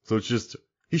 So it's just,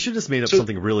 he should have just made up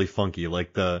something really funky,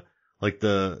 like the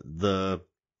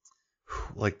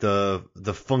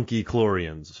funky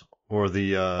chlorians or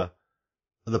there's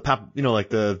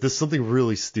something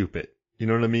really stupid. You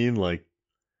know what I mean? Like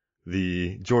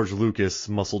the George Lucas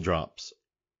muscle drops.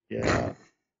 Yeah.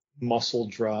 Muscle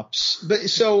drops. But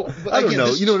I don't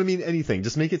know. You know what I mean? Anything.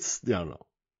 Just make it, I don't know.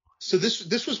 So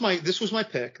this was my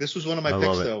pick. This was one of my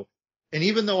picks though. And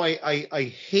even though I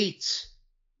hate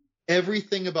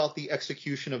everything about the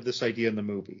execution of this idea in the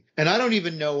movie, and I don't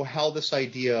even know how this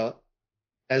idea,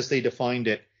 as they defined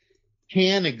it,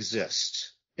 can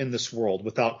exist in this world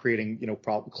without creating,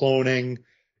 cloning,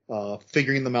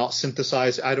 figuring them out,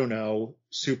 synthesize, I don't know,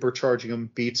 supercharging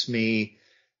them beats me.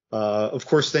 Of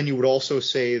course, then you would also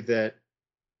say that,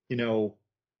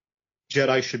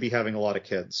 Jedi should be having a lot of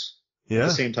kids at the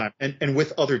same time and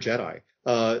with other Jedi.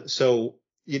 So,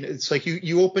 it's like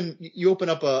you open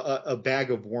up a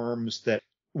bag of worms that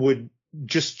would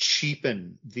just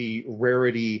cheapen the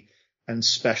rarity and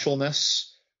specialness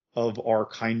of our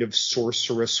kind of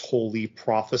sorceress, holy,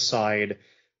 prophesied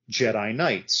Jedi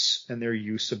Knights and their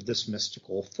use of this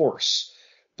mystical force.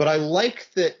 But I like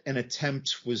that an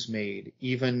attempt was made,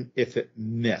 even if it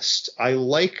missed. I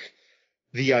like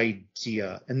the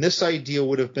idea, and this idea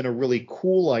would have been a really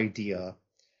cool idea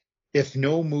if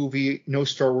no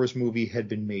Star Wars movie had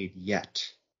been made yet.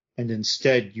 And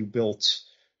instead you built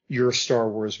your Star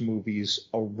Wars movies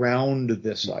around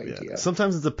this idea. Yeah.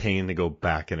 Sometimes it's a pain to go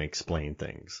back and explain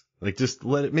things. Like just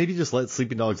let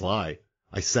Sleeping Dogs lie.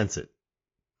 I sense it.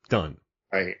 Done.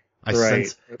 Right.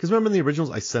 Sense, because remember in the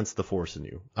originals, I sense the Force in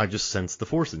you. I just sense the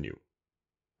Force in you.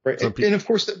 Right. And of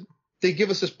course they give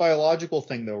us this biological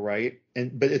thing though, right?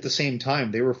 But at the same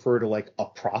time, they refer to like a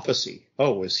prophecy.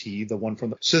 Oh, is he the one from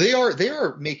the, so they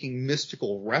are making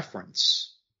mystical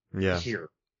reference here.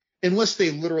 Unless they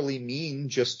literally mean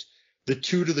just the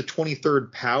 2 to the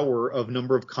 23rd power of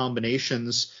number of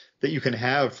combinations that you can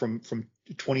have from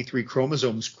 23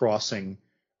 chromosomes crossing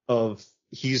of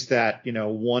he's that,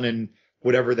 1 in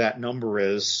whatever that number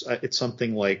is. It's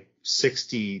something like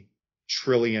 60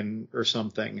 trillion or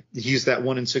something. He's that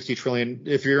 1 in 60 trillion.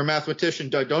 If you're a mathematician,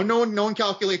 no one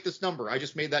calculate this number. I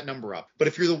just made that number up. But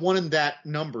if you're the one in that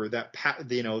number, that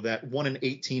 1 in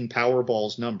 18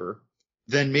 Powerballs number,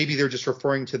 then maybe they're just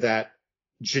referring to that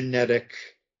genetic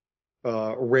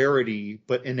rarity,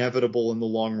 but inevitable in the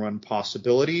long run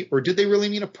possibility? Or did they really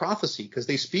mean a prophecy? Because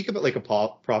they speak of it like a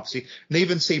prophecy. And they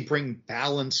even say bring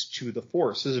balance to the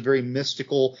force. This is a very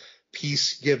mystical,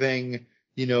 peace-giving,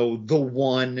 the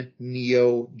one,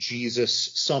 Neo,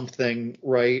 Jesus, something,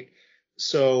 right?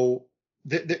 So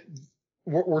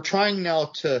we're trying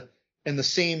now to, in the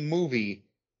same movie,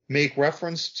 make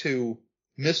reference to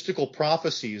mystical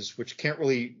prophecies, which can't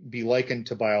really be likened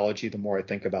to biology the more I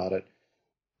think about it,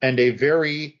 and a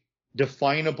very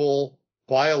definable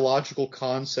biological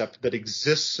concept that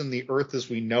exists in the earth as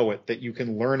we know it that you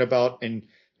can learn about in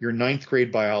your 9th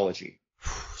grade biology.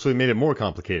 So he made it more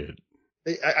complicated.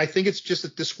 I think it's just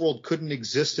that this world couldn't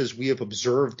exist as we have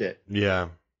observed it. Yeah.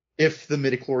 If the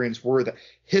midichlorians were that,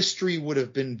 history would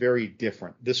have been very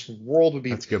different. This world would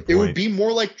be, That's a good point. It would be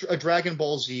more like a Dragon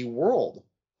Ball Z world.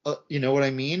 You know what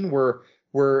I mean? Where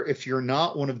if you're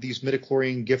not one of these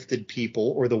midichlorian gifted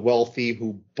people or the wealthy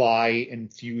who buy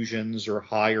infusions or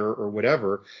hire or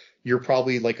whatever, you're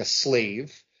probably like a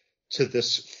slave to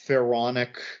this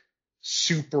pharaonic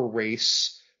super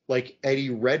race like Eddie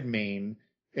Redmayne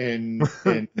in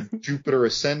Jupiter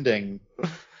Ascending. Is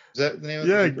that the name of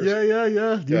it?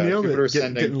 Yeah. You nailed Jupiter it.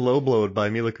 Getting low blowed by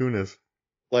Mila Kunis.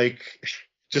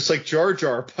 Just like Jar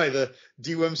Jar by the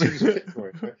DOM series Pit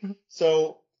Droid. Right?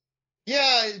 So,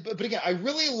 yeah, but again, I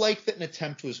really like that an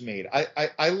attempt was made.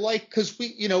 I like, because we,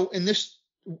 in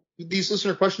these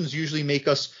listener questions usually make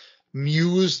us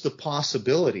muse the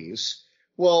possibilities.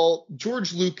 Well,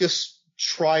 George Lucas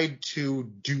tried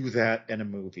to do that in a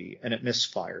movie and it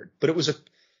misfired, but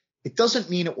it doesn't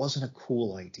mean it wasn't a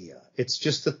cool idea. It's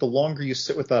just that the longer you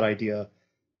sit with that idea,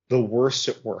 the worse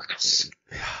it works.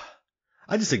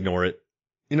 I just ignore it.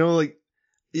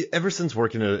 Ever since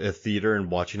working at a theater and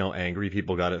watching how angry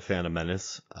people got at Phantom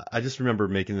Menace, I just remember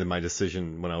making my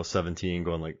decision when I was 17,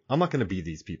 going like, I'm not going to be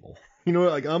these people. I'm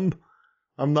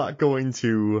not going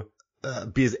to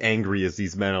be as angry as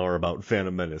these men are about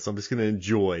Phantom Menace. I'm just going to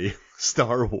enjoy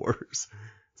Star Wars.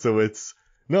 So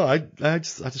I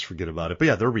just forget about it. But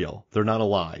yeah, they're real. They're not a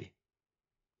lie.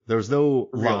 There's no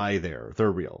lie there. They're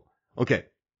real. Okay.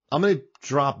 I'm going to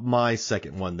drop my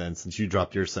second one then, since you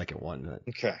dropped your second one.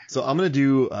 Okay. So I'm going to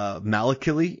do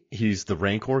Malakili. He's the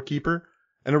Rancor keeper.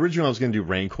 And originally I was going to do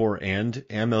Rancor and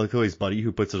Malakili's buddy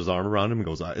who puts his arm around him and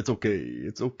goes, it's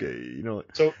okay.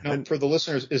 So now for the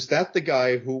listeners, is that the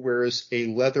guy who wears a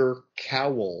leather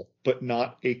cowl but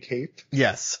not a cape?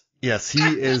 Yes. He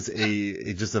is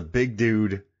just a big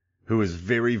dude who is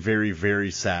very, very,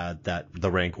 very sad that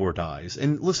the Rancor dies.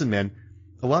 And listen, man,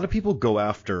 a lot of people go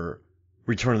after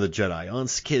Return of the Jedi.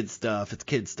 It's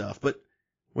kid stuff. But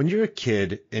when you're a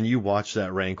kid and you watch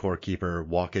that Rancor keeper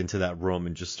walk into that room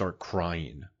and just start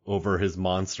crying over his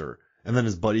monster, and then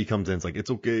his buddy comes in, it's like,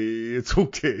 it's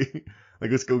okay.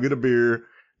 Like, let's go get a beer.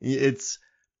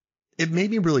 It made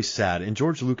me really sad. And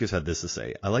George Lucas had this to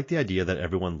say: I like the idea that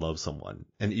everyone loves someone,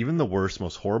 and even the worst,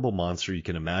 most horrible monster you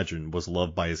can imagine was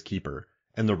loved by his keeper,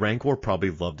 and the Rancor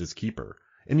probably loved his keeper.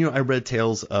 And I read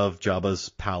tales of Jabba's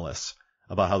palace,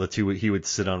 about how he would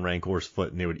sit on Rancor's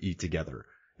foot and they would eat together,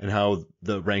 and how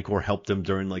the Rancor helped him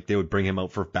during, they would bring him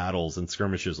out for battles and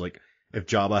skirmishes. Like, if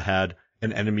Jabba had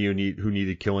an enemy who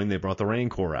needed killing, they brought the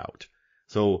Rancor out.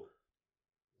 So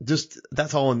just,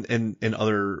 that's all in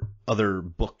other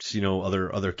books,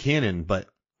 other canon. But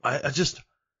I just,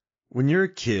 when you're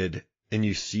a kid and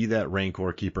you see that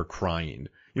Rancor keeper crying,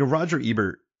 Roger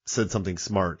Ebert said something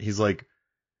smart. He's like,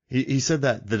 He said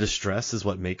that the distress is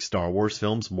what makes Star Wars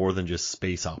films more than just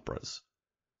space operas.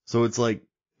 So it's like,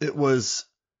 it was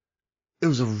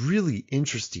a really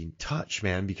interesting touch,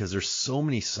 man, because there's so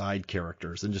many side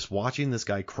characters, and just watching this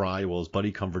guy cry while his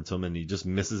buddy comforts him and he just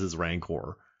misses his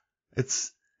Rancor.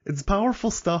 It's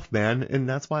powerful stuff, man, and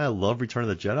that's why I love Return of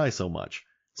the Jedi so much.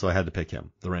 So I had to pick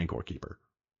him, the Rancor keeper.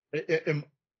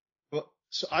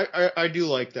 So I do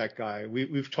like that guy.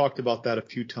 We've talked about that a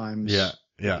few times. Yeah.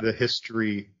 The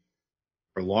history,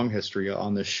 or long history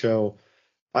on this show.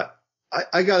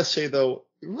 I gotta say though,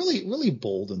 really, really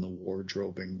bold in the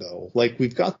wardrobing though. Like,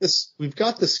 we've got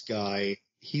this guy.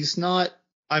 He's not,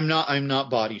 I'm not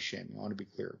body shaming, I want to be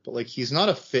clear, but he's not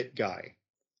a fit guy.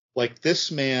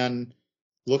 This man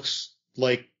looks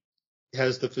like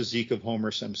has the physique of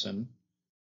Homer Simpson.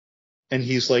 And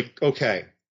he's like, okay,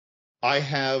 I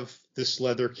have this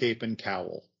leather cape and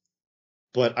cowl,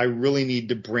 but I really need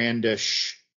to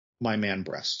brandish my man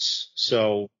breasts.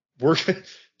 So we're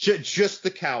just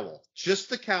the cowl.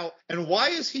 And why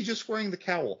is he just wearing the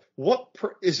cowl?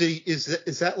 Is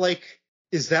that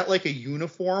like a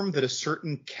uniform that a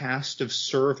certain caste of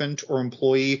servant or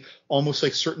employee, almost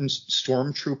like certain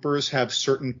stormtroopers have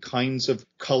certain kinds of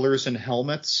colors and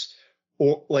helmets?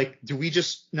 Or like, do we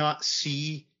just not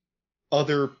see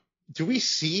other? Do we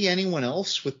see anyone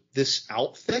else with this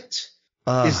outfit?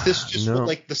 Is this just what No.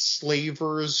 like the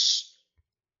slavers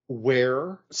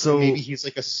wear? So Maybe he's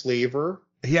like a slaver.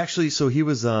 he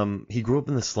grew up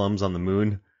in the slums on the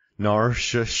moon, Nar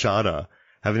Shashada.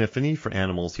 Having an affinity for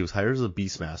animals, he was hired as a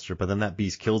beastmaster, but then that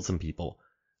beast killed some people.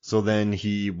 So then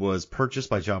he was purchased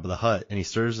by Jabba the Hutt, and he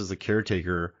serves as a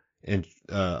caretaker to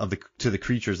the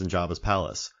creatures in Jabba's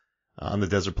palace on the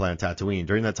desert planet Tatooine.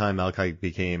 During that time, Malachite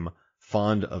became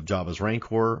fond of Jabba's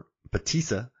rancor,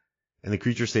 Batista, and the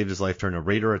creature saved his life during a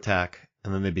raider attack,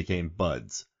 and then they became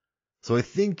buds. So I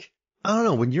don't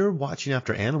know, when you're watching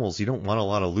after animals, you don't want a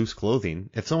lot of loose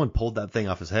clothing. If someone pulled that thing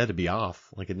off his head, it'd be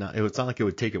off. It's not like it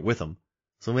would take it with him.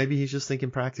 So maybe he's just thinking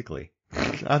practically.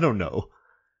 I don't know.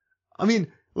 I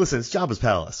mean, listen, it's Jabba's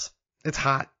palace. It's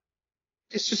hot.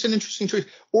 It's just an interesting choice.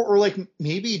 Or like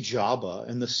maybe Jabba,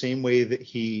 in the same way that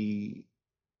he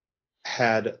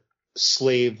had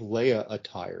slave Leia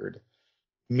attired,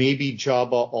 maybe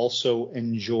Jabba also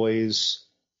enjoys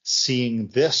seeing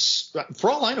this. For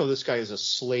all I know, this guy is a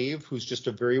slave who's just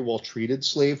a very well treated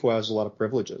slave who has a lot of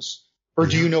privileges. Or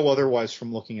do you know otherwise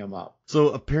from looking him up?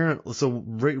 So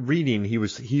reading, he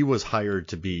was hired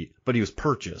to be, but he was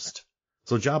purchased.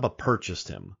 So Jabba purchased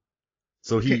him.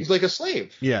 So he's like a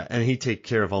slave. Yeah, and he take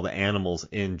care of all the animals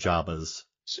in Jabba's.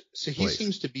 So he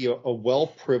seems to be a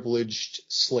well-privileged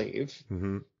slave.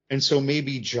 Mm-hmm. And so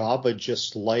maybe Jabba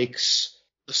just likes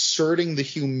asserting the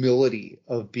humility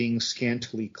of being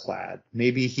scantily clad.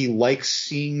 Maybe he likes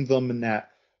seeing them in that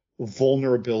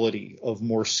vulnerability of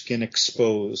more skin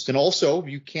exposed. And also,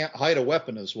 you can't hide a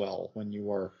weapon as well when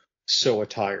you are so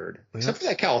attired. Yeah. Except for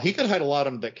that cowl. He could hide a lot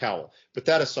under that cowl. But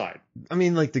that aside. I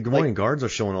mean, like, the Good Morning Guards are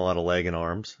showing a lot of leg and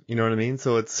arms. You know what I mean?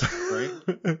 So it's... Right.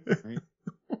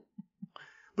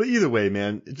 But either way,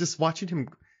 man, just watching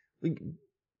him...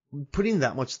 putting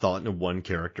that much thought into one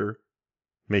character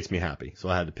makes me happy. So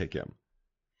I had to pick him.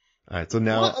 All right, so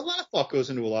now... A lot of thought goes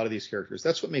into a lot of these characters.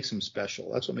 That's what makes him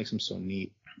special. That's what makes him so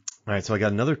neat. All right, so I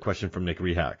got another question from Nick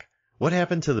Rehack. What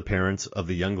happened to the parents of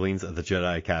the younglings at the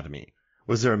Jedi Academy?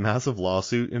 Was there a massive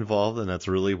lawsuit involved, and that's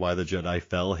really why the Jedi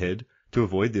fell hid to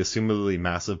avoid the assumedly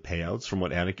massive payouts from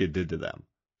what Anakin did to them?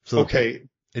 So okay,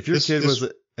 if your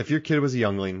kid was a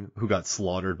youngling who got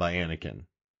slaughtered by Anakin,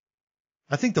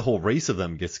 I think the whole race of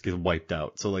them gets wiped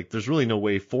out. So like, there's really no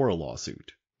way for a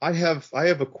lawsuit. I have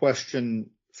a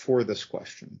question for this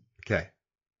question. Okay.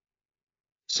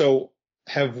 So,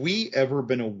 have we ever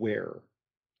been aware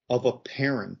of a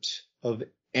parent of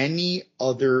any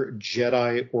other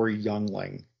Jedi or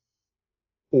youngling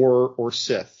or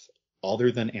Sith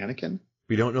other than Anakin?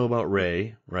 We don't know about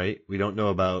Rey, right? We don't know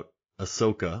about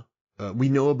Ahsoka. We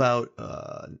know about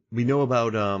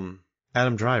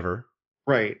Adam Driver.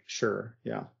 Right, sure,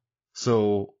 yeah.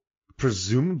 So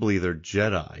presumably they're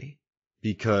Jedi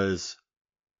because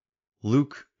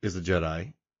Luke is a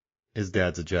Jedi, his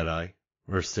dad's a Jedi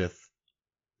or Sith.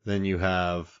 Then you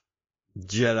have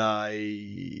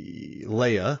Jedi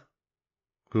Leia,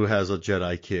 who has a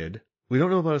Jedi kid. We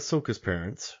don't know about Ahsoka's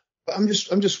parents. I'm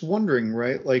just wondering,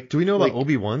 right? Like, do we know about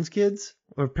Obi-Wan's kids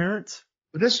or parents?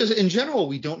 But that's just in general.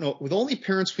 We don't know. The only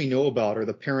parents we know about are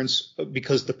the parents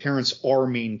because the parents are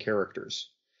main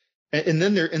characters. And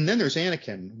then there's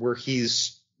Anakin, where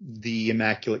he's the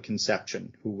Immaculate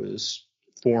Conception, who was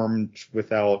formed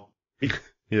without.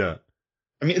 Yeah.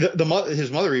 I mean, his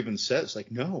mother even says,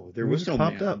 like, no, there was no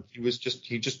man. Up.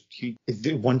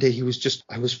 One day he was just,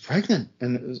 I was pregnant.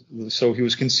 And so he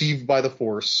was conceived by the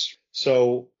Force.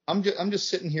 So I'm just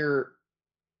sitting here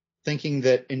thinking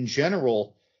that in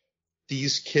general,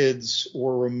 these kids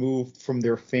were removed from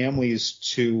their families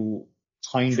to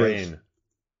kind train. Of,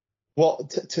 well,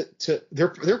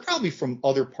 they're probably from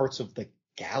other parts of the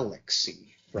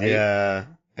galaxy, right? Yeah.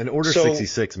 And Order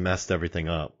 66 messed everything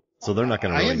up. So they're not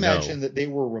going to really know. I imagine that they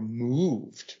were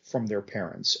removed from their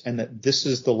parents and that this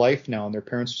is the life now. And their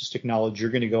parents just acknowledge, you're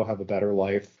going to go have a better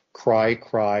life. Cry.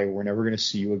 We're never going to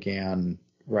see you again.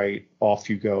 Right.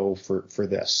 Off you go for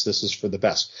this. This is for the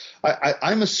best.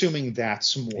 I'm assuming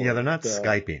that's more. Yeah. They're not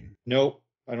Skyping. Nope.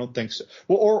 I don't think so.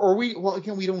 Well,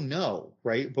 again, we don't know.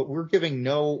 Right. But we're given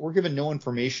no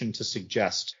information to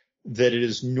suggest that it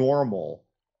is normal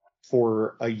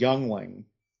for a youngling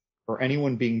or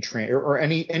anyone being trained, or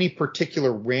any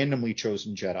particular randomly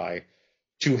chosen Jedi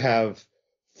to have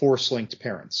Force-linked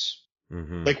parents.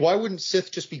 Mm-hmm. Like, why wouldn't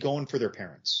Sith just be going for their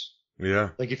parents? Yeah.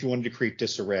 Like, if you wanted to create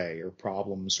disarray or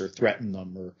problems or threaten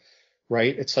them, or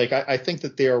right? It's like I think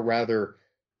that they are rather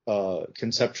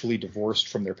conceptually divorced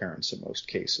from their parents in most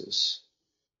cases.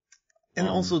 And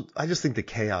also, I just think the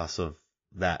chaos of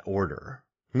that order.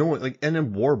 No one, like, and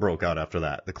then war broke out after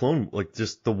that.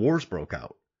 The wars broke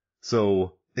out.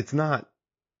 So it's not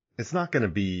going to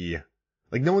be,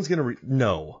 like, no one's going to,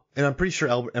 no. And I'm pretty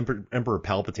sure Emperor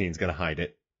Palpatine's going to hide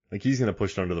it. Like, he's going to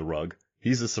push it under the rug.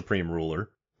 He's the supreme ruler.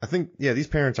 I think, yeah, these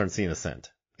parents aren't seeing a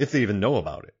cent, if they even know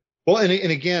about it. Well, and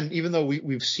again, even though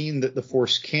we've seen that the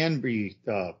Force can be,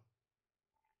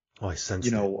 I sense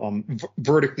that.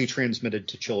 Vertically transmitted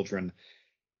to children,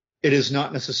 it is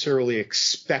not necessarily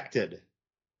expected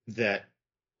that,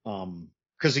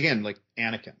 because again, like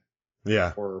Anakin.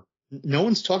 Yeah. Or no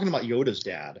one's talking about Yoda's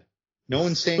dad. No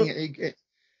one's saying.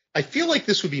 I feel like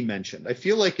this would be mentioned. I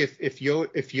feel like if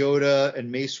Yoda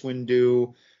and Mace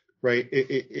Windu, right,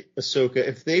 Ahsoka,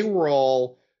 if they were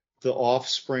all the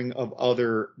offspring of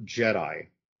other Jedi,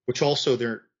 which also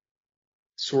they're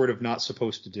sort of not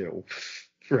supposed to do,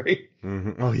 right?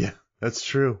 Mm-hmm. Oh yeah, that's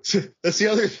true. That's the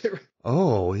other thing.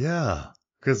 Oh yeah,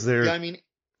 because they're. Yeah, I mean,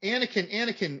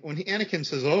 Anakin, when Anakin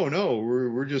says, "Oh no,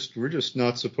 we're just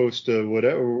not supposed to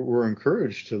whatever. We're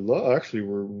encouraged to love. Actually,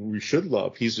 we should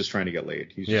love." He's just trying to get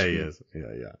laid. He is.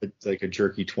 Yeah. It's like a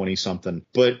jerky 20-something.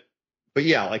 But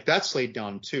yeah, like that's laid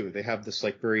down too. They have this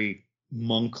like very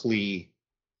monkly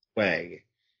way.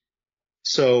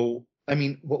 So I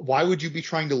mean, why would you be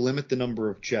trying to limit the number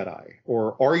of Jedi,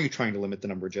 or are you trying to limit the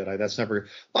number of Jedi? That's never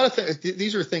a lot of things.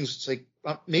 These are things. It's like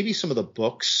maybe some of the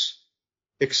books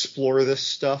explore this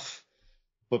stuff,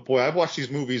 but boy, I've watched these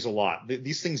movies a lot.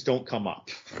 These things don't come up.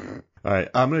 All right,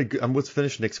 let's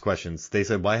finish Nick's questions. They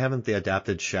said, why haven't they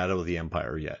adapted Shadow of the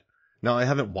Empire yet? Now, I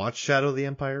haven't watched Shadow of the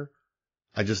Empire.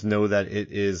 I just know that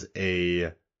it is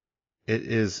a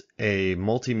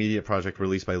multimedia project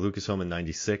released by Lucasfilm in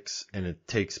 '96, and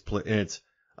it's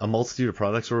a multitude of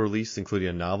products were released, including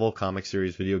a novel, comic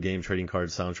series, video game, trading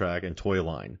cards, soundtrack, and toy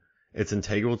line. It's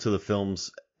integral to the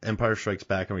films Empire Strikes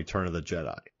Back and Return of the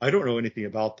Jedi. I don't know anything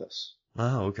about this.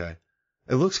 Oh, okay.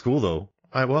 It looks cool though. All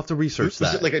right, we'll have to research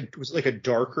that. Was it like a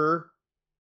darker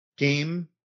game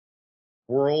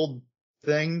world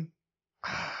thing?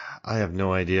 I have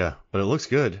no idea, but it looks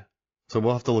good. So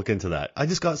we'll have to look into that.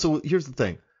 So here's the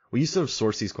thing. We used to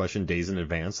source these questions days in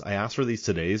advance. I asked for these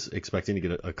today's, expecting to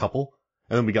get a couple,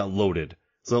 and then we got loaded.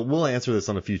 So we'll answer this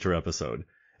on a future episode.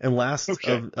 And last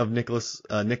of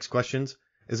Nick's questions,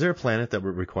 is there a planet that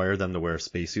would require them to wear a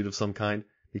spacesuit of some kind?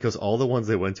 Because all the ones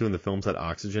they went to in the films had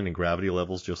oxygen and gravity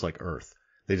levels just like Earth.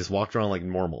 They just walked around like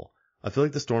normal. I feel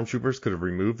like the stormtroopers could have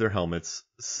removed their helmets,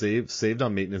 saved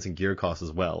on maintenance and gear costs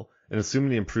as well, and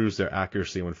assuming it improves their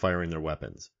accuracy when firing their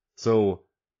weapons. So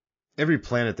every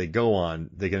planet they go on,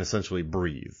 they can essentially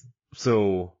breathe.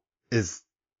 So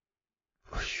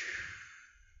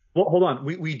Well, hold on.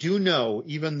 We do know,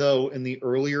 even though in the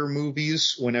earlier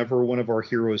movies, whenever one of our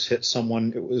heroes hit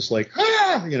someone, it was like,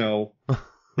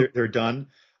 they're done.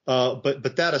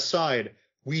 But that aside,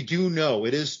 we do know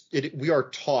we are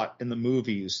taught in the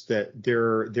movies that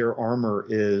their armor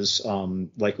is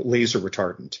like laser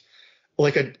retardant.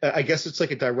 I guess it's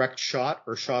like a direct shot,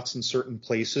 or shots in certain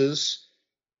places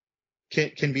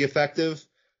can be effective,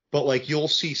 but like you'll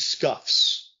see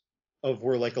scuffs of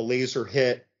where like a laser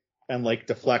hit and like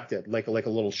deflected, like a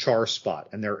little char spot,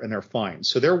 and they're fine.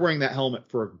 So they're wearing that helmet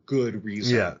for a good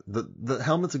reason. Yeah, the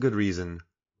helmet's a good reason,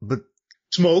 but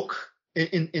smoke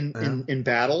in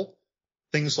battle,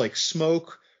 things like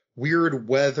smoke, weird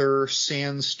weather,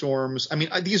 sandstorms. I mean,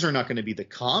 these are not going to be the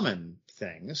common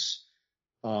things,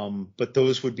 but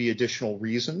those would be additional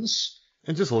reasons.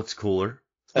 It just looks cooler.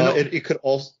 It could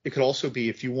also be,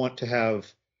 if you want to have.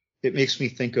 It makes me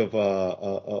think of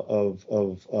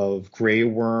Grey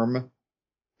Worm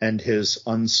and his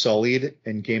Unsullied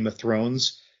in Game of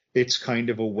Thrones. It's kind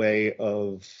of a way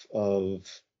of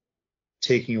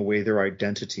taking away their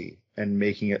identity and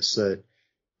making it so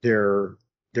that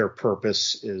their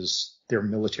purpose is their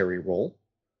military role.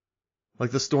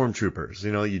 Like the stormtroopers,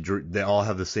 they all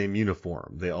have the same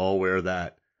uniform. They all wear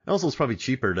that. And also, it's probably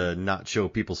cheaper to not show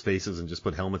people's faces and just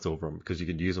put helmets over them, because you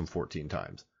could use them 14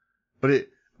 times. But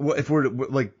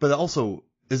but also,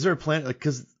 is there a planet,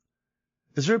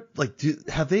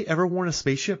 have they ever worn a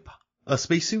spacesuit?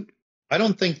 I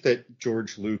don't think that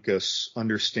George Lucas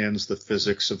understands the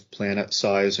physics of planet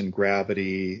size and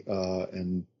gravity,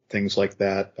 and things like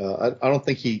that. I don't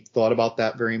think he thought about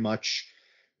that very much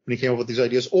when he came up with these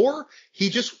ideas, or he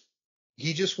just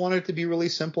wanted it to be really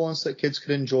simple and so that kids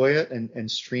could enjoy it and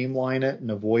streamline it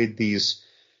and avoid these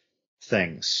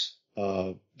things.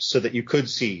 So that you could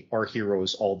see our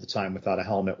heroes all the time without a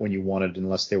helmet when you wanted,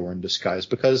 unless they were in disguise.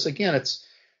 Because again,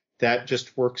 that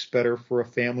just works better for a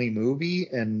family movie,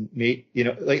 and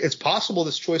it's possible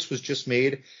this choice was just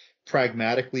made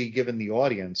pragmatically given the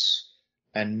audience,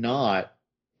 and not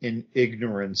in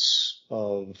ignorance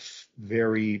of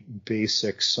very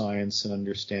basic science and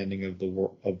understanding of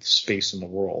of space in the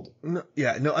world. No,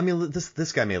 yeah, no, I mean,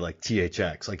 this guy made like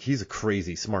THX. Like, he's a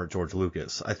crazy smart George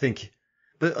Lucas. I think,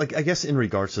 but like, I guess in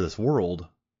regards to this world,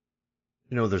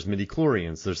 there's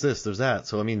midichlorians, there's this, there's that.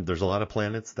 So, I mean, there's a lot of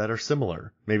planets that are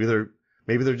similar. Maybe they're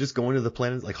just going to the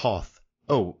planet like Hoth.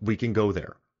 Oh, we can go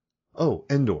there. Oh,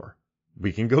 Endor.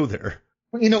 We can go there.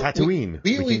 Well, Tatooine.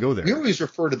 We can go there. We always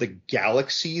refer to the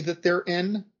galaxy that they're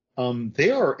in.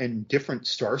 They are in different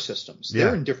star systems.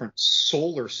 They're in different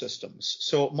solar systems.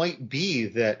 So it might be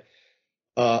that,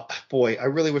 boy, I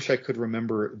really wish I could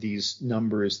remember these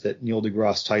numbers that Neil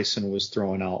deGrasse Tyson was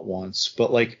throwing out once.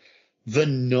 But like the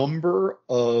number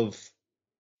of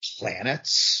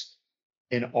planets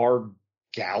in our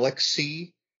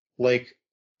galaxy, like,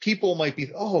 people might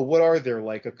be, oh, what are there,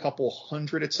 like a couple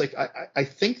hundred? It's like, I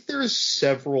think there's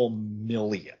several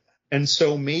million. And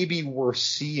so maybe we're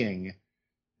seeing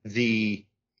maybe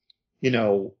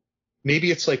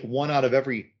it's like 1 out of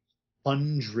every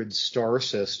 100 star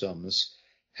systems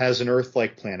has an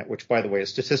Earth-like planet, which, by the way, is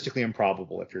statistically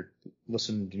improbable if you're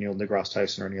listening to Neil deGrasse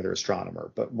Tyson or any other astronomer,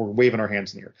 but we're waving our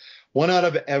hands in the air. 1 out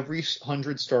of every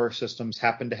 100 star systems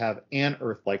happen to have an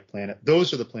Earth-like planet.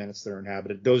 Those are the planets that are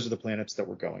inhabited. Those are the planets that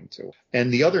we're going to.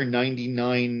 And the other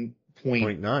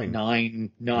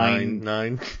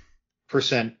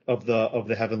 99.999% of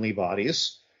the heavenly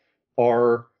bodies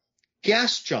are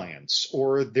gas giants,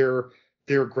 or their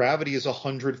gravity is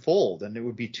 100-fold, and it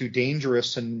would be too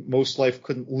dangerous, and most life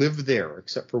couldn't live there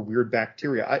except for weird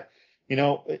bacteria.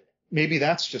 Maybe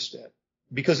that's just it.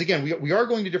 Because again, we are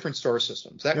going to different star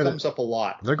systems. That comes up a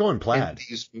lot. They're going plaid in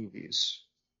these movies.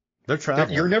 They're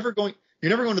traveling. You're never going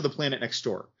to the planet next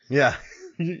door. Yeah.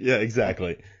 Yeah,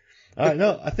 exactly. All right,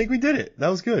 no, I think we did it. That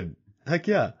was good. Heck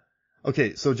yeah.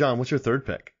 Okay, so John, what's your third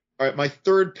pick? All right, my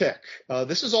third pick.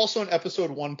 This is also an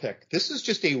episode 1 pick. This is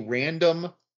just a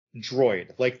random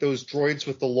droid, like those droids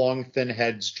with the long, thin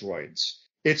heads droids.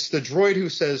 It's the droid who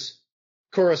says,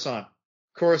 Coruscant,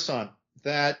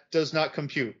 that does not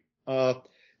compute.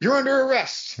 You're under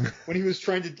arrest. When he was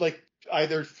trying to like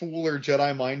either fool or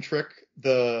Jedi mind trick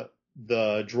the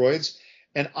droids.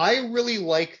 And I really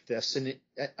like this. And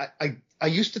I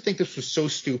used to think this was so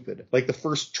stupid. Like the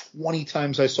first 20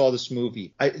 times I saw this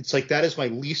movie, it's like that is my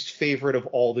least favorite of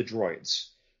all the droids,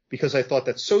 because I thought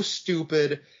that's so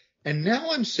stupid. And now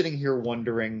I'm sitting here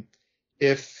wondering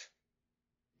if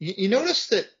you notice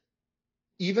that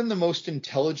even the most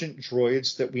intelligent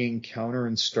droids that we encounter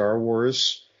in Star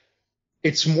Wars,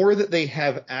 it's more that they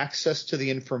have access to the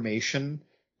information,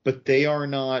 but they are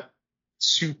not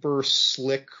super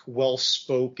slick,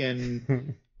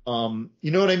 well-spoken.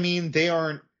 You know what I mean?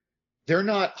 They're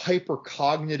not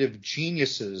hypercognitive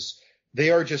geniuses. They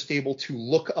are just able to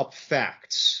look up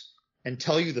facts and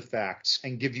tell you the facts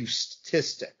and give you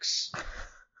statistics.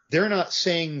 They're not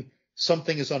saying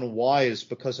something is unwise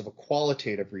because of a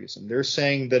qualitative reason. They're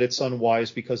saying that it's unwise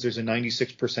because there's a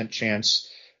 96% chance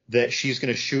that she's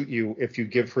going to shoot you if you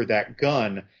give her that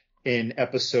gun in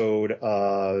episode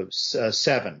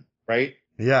 7, right?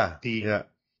 Yeah. Yeah.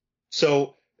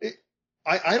 So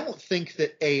I don't think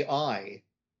that AI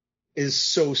is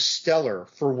so stellar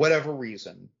for whatever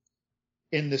reason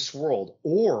in this world,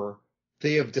 or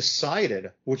they have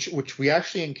decided, which we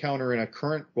actually encounter in a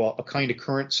kind of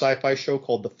current sci-fi show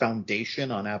called The Foundation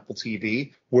on Apple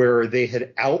TV, where they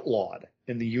had outlawed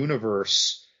in the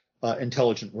universe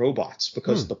intelligent robots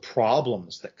because of the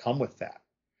problems that come with that.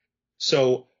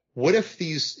 So what if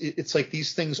it's like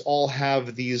these things all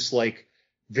have these like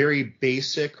very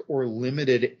basic or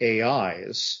limited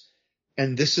AIs,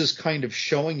 and this is kind of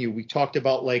showing you, we talked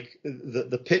about like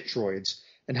the pit droids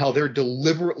and how they're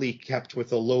deliberately kept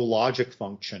with a low logic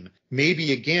function.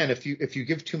 Maybe again, if you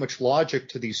give too much logic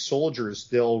to these soldiers,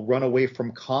 they'll run away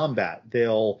from combat.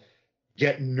 They'll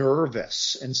get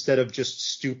nervous instead of just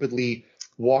stupidly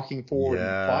walking forward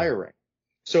and firing.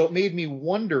 So it made me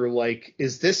wonder, like,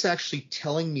 is this actually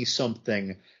telling me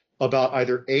something about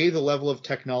either A, the level of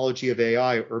technology of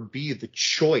AI, or B, the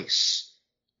choice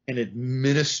in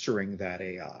administering that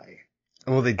AI?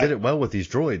 Well, they did it well with these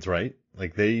droids, right?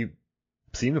 Like, they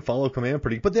seem to follow command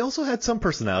pretty, but they also had some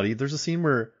personality. There's a scene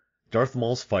where Darth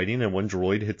Maul's fighting and one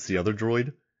droid hits the other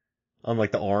droid on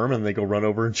like the arm, and they go run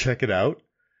over and check it out.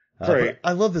 Right.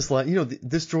 I love this line.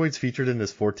 This droid's featured in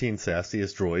this 14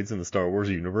 sassiest droids in the Star Wars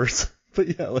universe.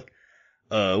 But yeah, like,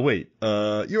 wait,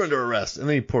 you're under arrest. And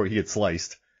then he gets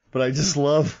sliced. But I just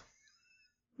love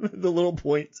the little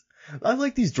point. I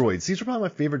like these droids. These are probably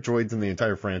my favorite droids in the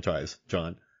entire franchise,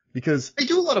 John, because they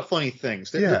do a lot of funny things.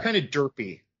 They're kind of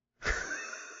derpy.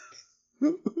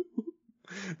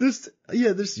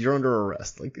 You're under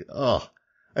arrest. Like, oh.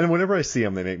 And whenever I see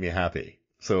them, they make me happy.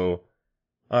 So,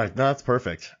 alright, that's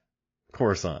perfect.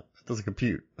 Coruscant. It doesn't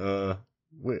compute.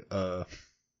 Wait,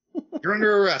 You're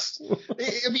under arrest.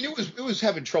 I mean, it was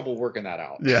having trouble working that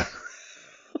out. Yeah.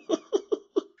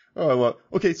 Oh, well,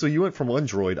 okay, so you went from one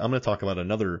droid. I'm going to talk about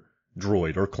another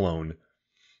droid or clone.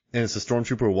 And it's a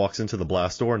stormtrooper who walks into the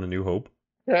blast door in A New Hope.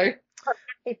 Okay.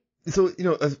 So,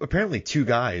 apparently two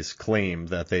guys claim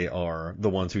that they are the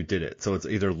ones who did it. So it's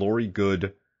either Lori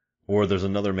Good or there's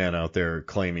another man out there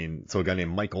claiming, so a guy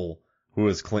named Michael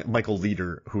Michael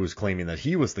Leader, who is claiming that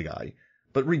he was the guy.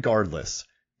 But regardless,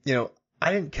 I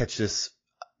didn't catch this.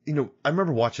 I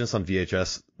remember watching this on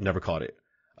VHS, never caught it.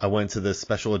 I went to the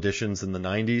special editions in the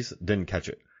 90s, didn't catch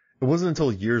it. It wasn't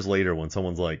until years later when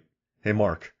someone's like, hey,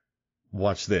 Mark,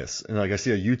 watch this. And I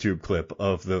see a YouTube clip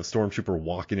of the stormtrooper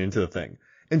walking into the thing.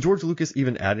 And George Lucas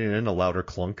even added in a louder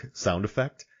clunk sound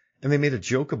effect. And they made a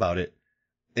joke about it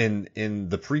in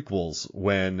the prequels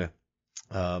when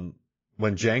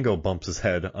Django bumps his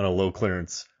head on a low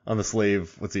clearance on the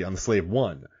Slave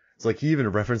 1. It's like he even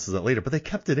references it later, but they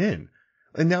kept it in.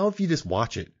 And now if you just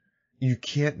watch it, you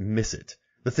can't miss it.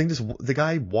 The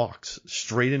guy walks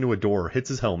straight into a door, hits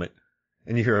his helmet,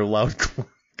 and you hear a loud clunk.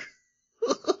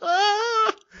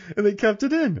 And they kept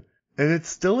it in. And it's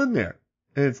still in there.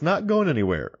 And it's not going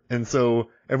anywhere. And so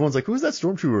everyone's like, who's that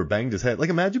stormtrooper who banged his head? Like,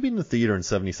 imagine being in the theater in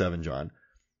 77, John.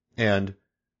 And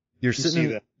you're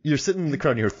sitting in the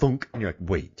crowd and you hear thunk, and you're like,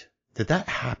 wait, did that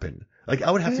happen? Like,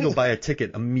 I would have to go buy a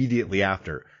ticket immediately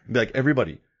after. And be like,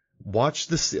 everybody, watch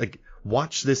this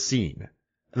scene.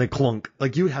 And then clunk.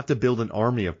 Like, you would have to build an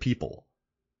army of people.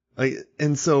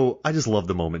 And so I just love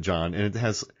the moment, John. And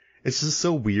it's just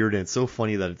so weird and it's so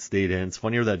funny that it stayed in. It's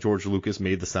funnier that George Lucas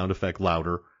made the sound effect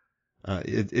louder.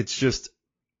 It's just,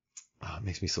 it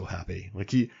makes me so happy. Like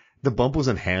the bump was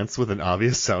enhanced with an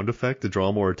obvious sound effect to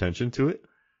draw more attention to it.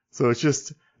 So it's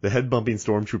just the head bumping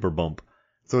stormtrooper bump.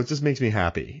 So it just makes me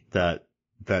happy that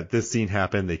this scene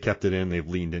happened. They kept it in. They've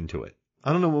leaned into it.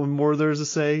 I don't know what more there is to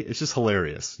say. It's just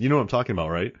hilarious. You know what I'm talking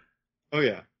about, right? Oh,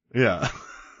 yeah. Yeah.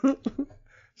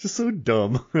 It's just so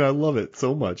dumb. I love it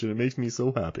so much, and it makes me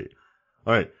so happy.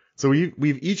 All right. So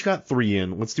we've each got 3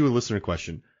 in. Let's do a listener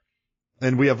question.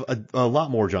 And we have a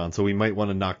lot more, John, so we might want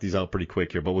to knock these out pretty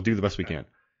quick here, but we'll do the best we can.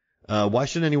 Why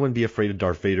should anyone be afraid of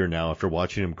Darth Vader now after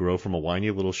watching him grow from a whiny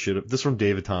little shit? This is from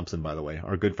David Thompson, by the way,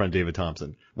 our good friend David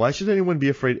Thompson. Why should anyone be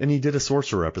afraid? And he did a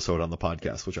Sorcerer episode on the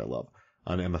podcast, which I love,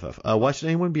 on MFF. Why should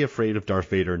anyone be afraid of Darth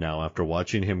Vader now after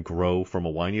watching him grow from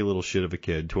a whiny little shit of a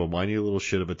kid to a whiny little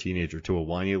shit of a teenager to a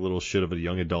whiny little shit of a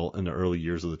young adult in the early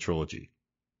years of the trilogy?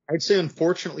 I'd say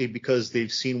unfortunately because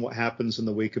they've seen what happens in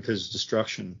the wake of his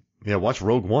destruction. Yeah, watch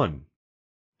Rogue One.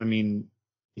 I mean,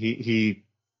 just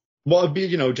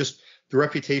the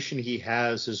reputation he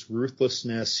has, his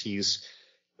ruthlessness. He's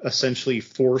essentially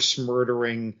force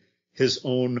murdering his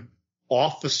own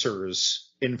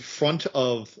officers in front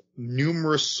of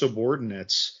numerous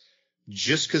subordinates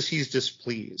just because he's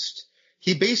displeased.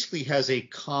 He basically has a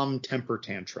calm temper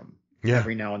tantrum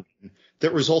every now and then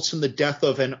that results in the death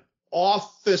of an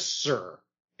officer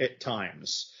at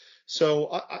times.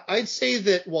 So I'd say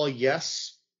that while,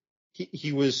 yes,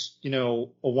 he was, a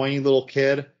whiny little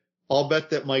kid, I'll bet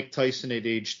that Mike Tyson at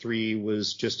age 3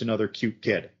 was just another cute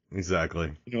kid.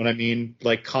 Exactly. You know what I mean?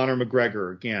 Like Conor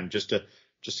McGregor, again, just a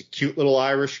cute little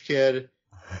Irish kid,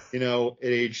 at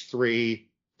age 3,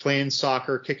 playing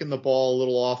soccer, kicking the ball a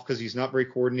little off because he's not very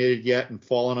coordinated yet and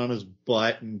falling on his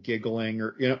butt and giggling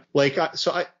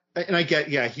I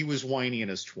get, he was whiny in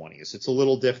his 20s. It's a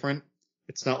little different.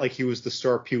 It's not like he was the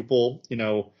star pupil,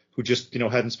 who just,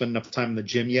 hadn't spent enough time in the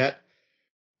gym yet.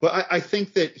 But I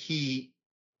think that he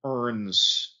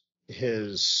earns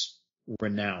his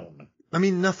renown. I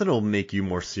mean, nothing will make you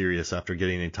more serious after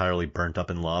getting entirely burnt up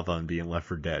in lava and being left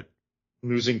for dead.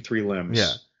 Losing 3 limbs.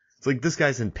 Yeah. It's like this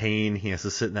guy's in pain. He has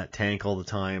to sit in that tank all the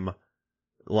time. A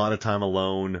lot of time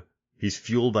alone. He's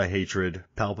fueled by hatred.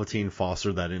 Palpatine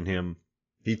fostered that in him.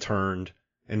 He turned.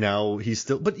 And now he's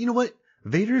still... But you know what?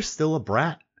 Vader's still a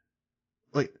brat.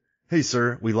 Like, hey,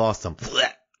 sir, we lost him.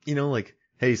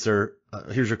 Hey, sir,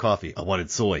 here's your coffee. I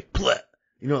wanted soy.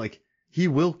 He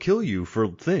will kill you for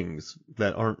things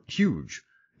that aren't huge.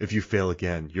 If you fail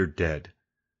again, you're dead.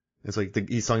 It's like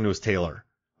he's talking to his tailor.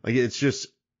 Like, it's just,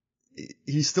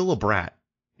 he's still a brat,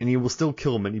 and he will still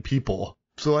kill many people.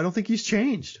 So I don't think he's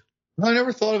changed. I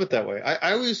never thought of it that way.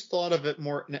 I always thought of it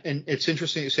more, and it's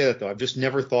interesting you say that, though. I've just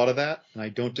never thought of that, and I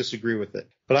don't disagree with it.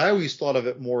 But I always thought of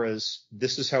it more as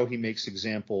this is how he makes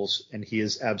examples, and he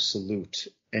is absolute,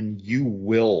 and you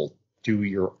will do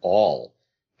your all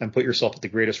and put yourself at the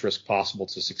greatest risk possible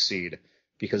to succeed.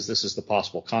 because this is the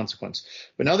possible consequence.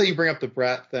 But now that you bring up the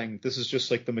brat thing, this is just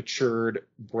like the matured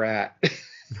brat,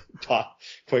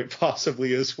 quite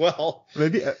possibly as well.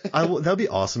 Maybe that'd be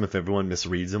awesome if everyone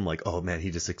misreads him like, oh man,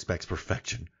 he just expects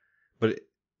perfection. But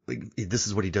like, this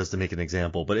is what he does to make an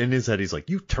example. But in his head, he's like,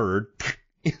 you turd.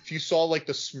 If you saw like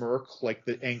the smirk, like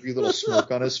the angry little smirk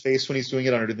on his face when he's doing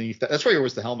it underneath that's why he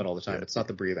wears the helmet all the time. It's not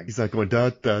the breathing. He's not going da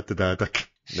da da da da.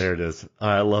 There it is.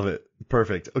 I love it.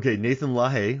 Perfect. Okay, Nathan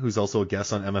Lahaye, who's also a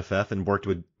guest on MFF and worked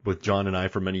with John and I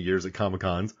for many years at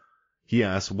Comic-Cons, he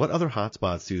asks, what other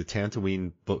hotspots do the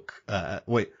Tatooine book?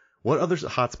 What other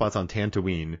hotspots on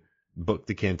Tatooine book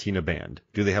the Cantina Band?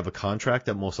 Do they have a contract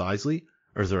at Mos Eisley,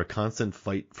 or is there a constant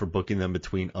fight for booking them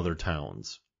between other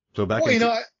towns? So back.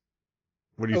 Well,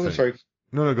 what do you think? Sorry.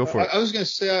 No, go for it. I was going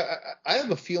to say, I have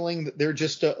a feeling that they're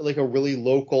just like a really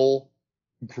local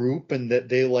group, and that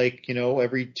they like,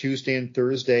 every Tuesday and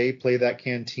Thursday play that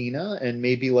cantina, and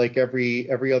maybe like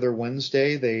every other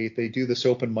Wednesday they do this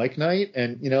open mic night,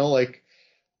 and like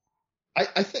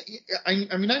I think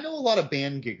I mean I know a lot of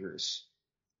band giggers.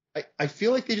 I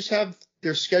feel like they just have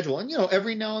their schedule, and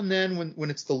every now and then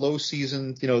when it's the low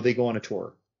season, they go on a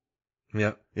tour.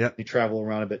 Yeah. They travel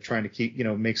around a bit trying to keep,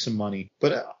 make some money.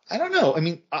 But I don't know. I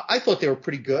mean, I thought they were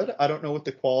pretty good. I don't know what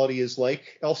the quality is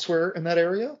like elsewhere in that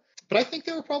area, but I think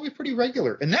they were probably pretty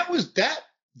regular. And that was that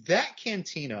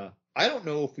cantina. I don't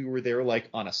know if we were there like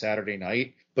on a Saturday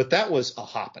night, but that was a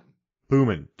hopping.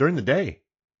 Booming during the day.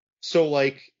 So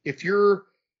like if you're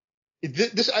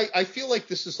this, I feel like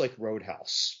this is like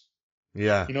Roadhouse.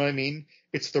 Yeah. You know what I mean?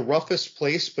 It's the roughest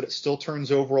place, but it still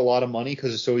turns over a lot of money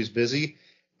because it's always busy.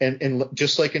 And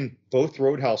just like in both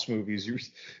Roadhouse movies,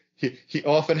 you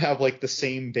often have like the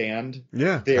same band.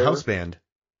 Yeah, there. The house band.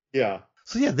 Yeah.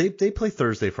 So yeah, they play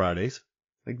Thursday, Fridays.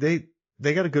 Like they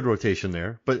got a good rotation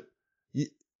there. But you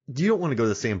don't want to go to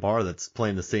the same bar that's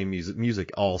playing the same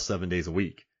music all 7 days a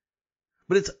week.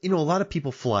 But it's a lot of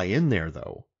people fly in there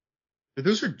though.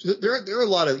 There are a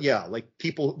lot of like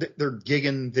people they're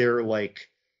gigging their like.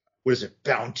 What is it?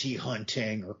 Bounty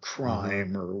hunting or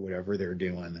crime or whatever they're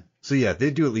doing. So yeah, they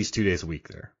do at least 2 days a week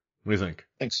there. What do you think?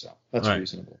 I think so. That's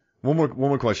reasonable. One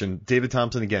more question. David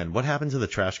Thompson again. What happened to the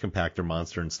trash compactor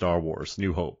monster in Star Wars: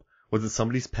 New Hope? Was it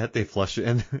somebody's pet? They flushed it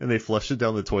and they flushed it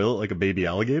down the toilet like a baby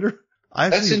alligator?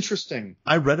 That's interesting.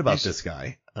 I read about this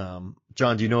guy.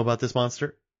 John, do you know about this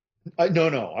monster?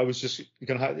 No. I was just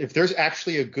gonna. If there's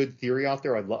actually a good theory out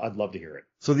there, I'd love to hear it.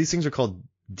 So these things are called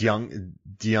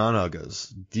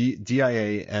Dianagas,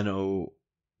 Dianoga,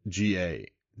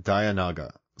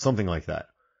 Dianaga, something like that.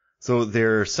 So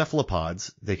they're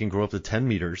cephalopods. They can grow up to 10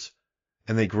 meters,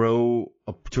 and they grow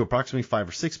up to approximately 5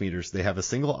 or 6 meters. They have a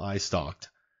single eye stalked,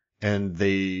 and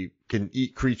they can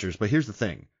eat creatures. But here's the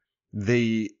thing: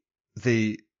 they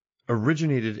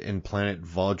originated in planet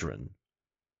Vaudran,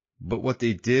 but what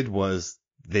they did was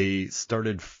they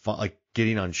started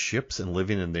getting on ships and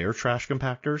living in their trash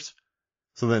compactors.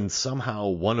 So then somehow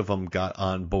one of them got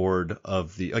on board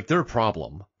of they're a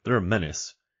problem. They're a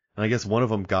menace. And I guess one of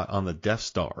them got on the Death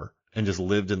Star and just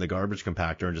lived in the garbage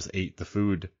compactor and just ate the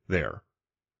food there.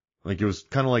 Like it was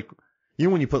kind of like,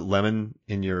 when you put lemon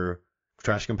in your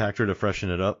trash compactor to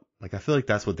freshen it up? Like I feel like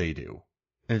that's what they do.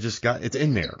 And it's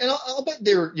in there. And I'll bet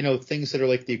there are, things that are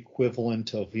like the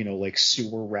equivalent of, like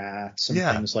sewer rats and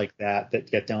things like that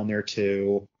get down there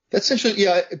too. That's interesting.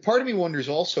 Yeah, part of me wonders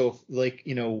also, like,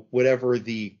 whatever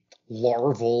the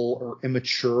larval or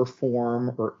immature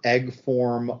form or egg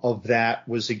form of that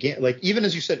was, again, like, even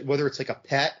as you said, whether it's like a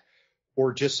pet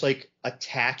or just like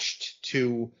attached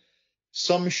to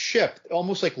some ship,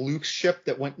 almost like Luke's ship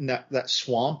that went in that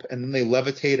swamp and then they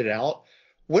levitated out.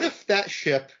 What if that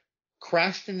ship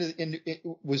crashed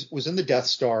was in the Death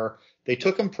Star? They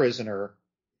took him prisoner.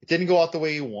 It didn't go out the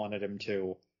way he wanted him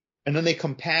to. And then they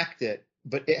compact it.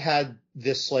 But it had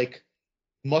this like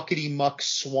muckety muck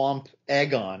swamp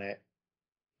egg on it,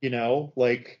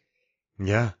 like.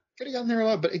 Yeah. Could have gotten there a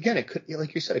lot, but again, it could,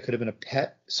 like you said, it could have been a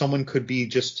pet. Someone could be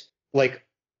just like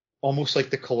almost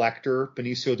like the Collector,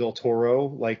 Benicio del Toro,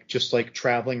 like just like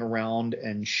traveling around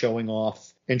and showing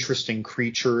off interesting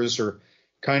creatures, or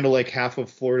kind of like half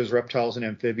of Florida's reptiles and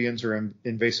amphibians are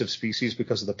invasive species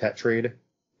because of the pet trade.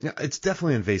 Yeah, it's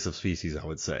definitely invasive species, I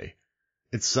would say.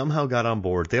 It somehow got on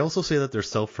board. They also say that they're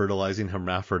self-fertilizing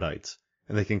hermaphrodites,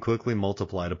 and they can quickly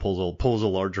multiply to pose a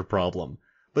larger problem.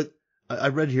 But I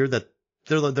read here that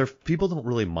they're people don't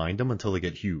really mind them until they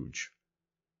get huge.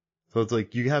 So it's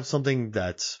like you have something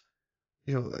that's,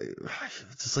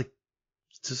 it's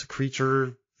just a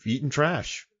creature eating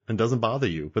trash and doesn't bother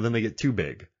you, but then they get too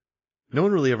big. No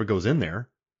one really ever goes in there.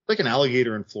 Like an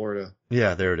alligator in Florida.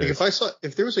 Yeah, there it is.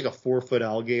 If there was like a 4-foot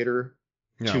alligator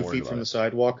You're not 2 worried feet about from it. the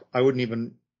sidewalk, I wouldn't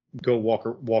even go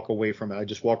walk away from it. I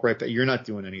just walk right back. You're not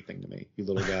doing anything to me, you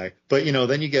little guy. But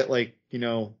then you get like,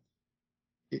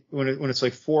 when it's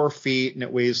like 4 feet and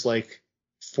it weighs like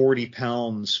 40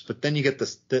 pounds, but then you get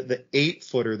the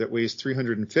 8-footer that weighs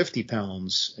 350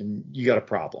 pounds, and you got a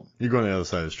problem. You're going to the other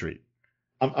side of the street.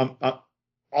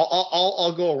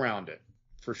 I'll go around it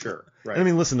for sure. Right. I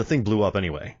mean, listen, the thing blew up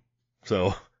anyway,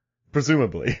 so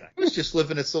presumably. It was just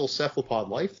living its little cephalopod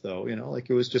life, though. Like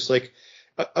it was just like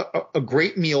a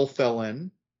great meal fell in,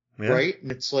 Yeah. right?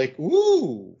 And it's like,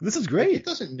 ooh, This is like, great. it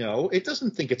doesn't know. It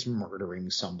doesn't think it's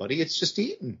murdering somebody. It's just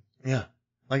eating. Yeah.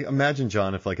 Like, imagine,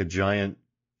 John, if like a giant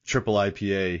triple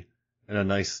IPA and a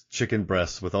nice chicken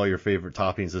breast with all your favorite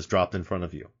toppings is dropped in front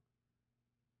of you.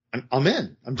 I'm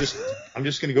in. I'm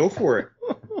just gonna go for it.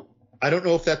 I don't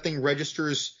know if that thing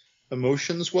registers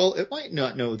emotions well. It might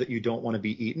not know that you don't want to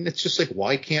be eaten. It's just like,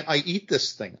 why can't I eat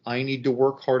this thing? I need to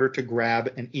work harder to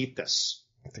grab and eat this.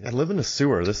 I live in a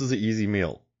sewer. This is an easy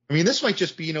meal. I mean, this might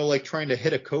just be, like trying to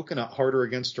hit a coconut harder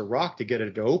against a rock to get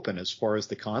it to open, as far as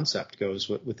the concept goes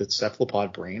with its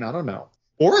cephalopod brain. I don't know.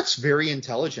 Or it's very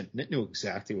intelligent and it knew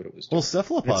exactly what it was doing. Well,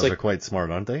 cephalopods are quite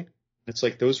smart, aren't they? It's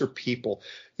like, those are people.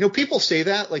 People say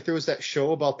that, like there was that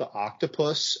show about the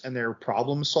octopus and their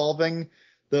problem solving.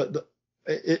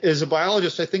 As a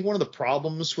biologist, I think one of the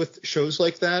problems with shows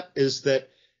like that is that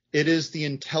it is the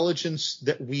intelligence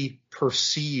that we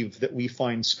perceive that we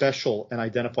find special and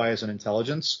identify as an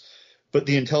intelligence, but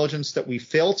the intelligence that we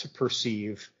fail to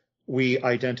perceive, we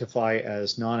identify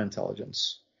as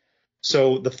non-intelligence.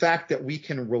 So the fact that we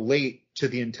can relate to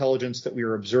the intelligence that we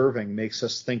are observing makes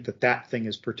us think that that thing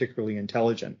is particularly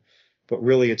intelligent, but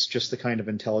really it's just the kind of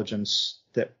intelligence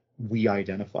that we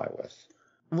identify with.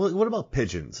 Well, what about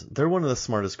pigeons? They're one of the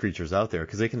smartest creatures out there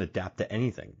because they can adapt to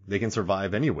anything. They can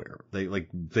survive anywhere.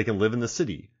 They can live in the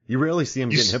city. You rarely see them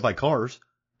getting hit by cars.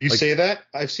 You say that?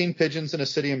 I've seen pigeons in a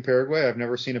city in Paraguay. I've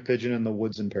never seen a pigeon in the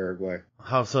woods in Paraguay.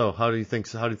 How so? How do you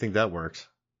think that works?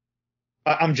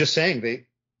 I'm just saying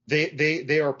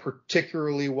they are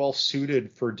particularly well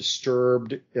suited for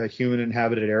disturbed human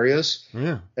inhabited areas.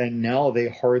 Yeah. And now they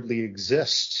hardly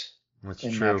exist in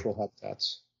true. natural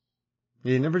habitats.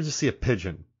 You never just see a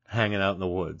pigeon hanging out in the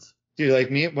woods. Dude,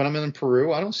 like me, when I'm in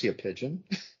Peru, I don't see a pigeon.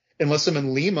 Unless I'm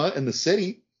in Lima, in the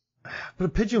city. But a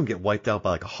pigeon will get wiped out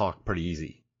by like a hawk pretty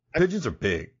easy. Pigeons are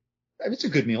big. I mean, it's a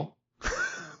good meal.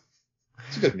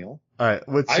 It's a good meal. All right.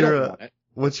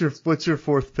 What's your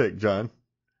fourth pick, John?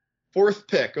 Fourth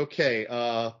pick. Okay.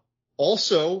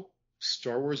 Also,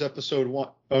 Star Wars Episode 1.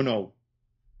 Oh, no.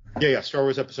 Yeah. Star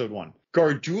Wars Episode 1.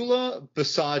 Gardula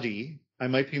Basadi. I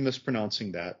might be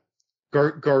mispronouncing that.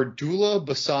 Gardula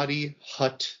Basadi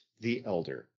Hutt the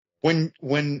Elder. When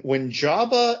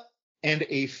Jabba and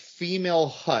a female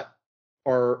Hutt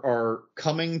are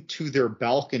coming to their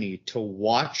balcony to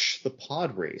watch the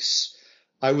pod race,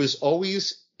 I was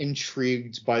always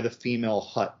intrigued by the female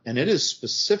Hutt, and it is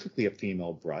specifically a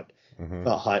female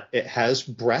Hutt. It has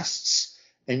breasts,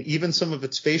 and even some of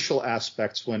its facial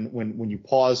aspects, when you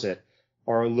pause it,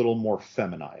 are a little more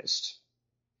feminized.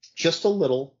 Just a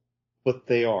little, but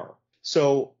they are.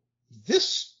 So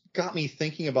this got me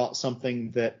thinking about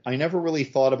something that I never really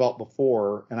thought about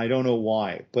before, and I don't know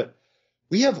why, but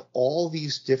we have all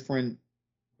these different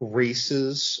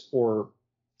races or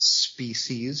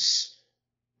species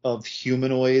of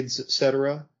humanoids,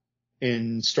 etc.,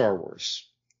 in Star Wars,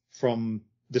 from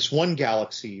this one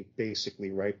galaxy,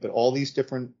 basically, right? But all these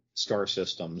different star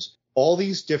systems, all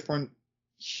these different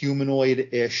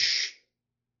humanoid-ish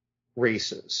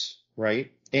races,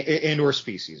 right? And or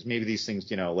species. Maybe these things,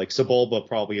 like Sebulba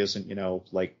probably isn't,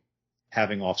 like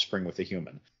having offspring with a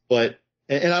human. But,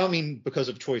 and I don't mean because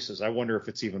of choices. I wonder if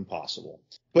it's even possible.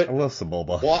 But I love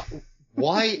Sebulba.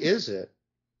 Why is it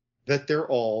that they're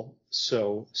all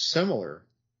so similar?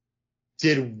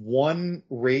 Did one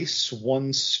race,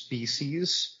 one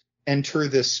species enter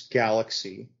this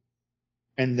galaxy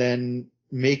and then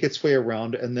make its way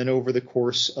around, and then over the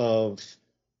course of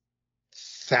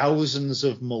thousands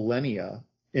of millennia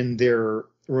in their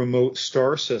remote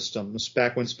star systems,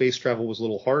 back when space travel was a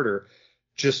little harder,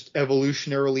 just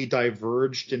evolutionarily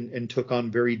diverged and took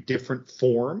on very different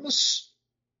forms,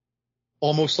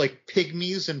 almost like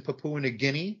pygmies in Papua New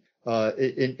Guinea?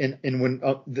 When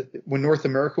North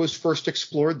America was first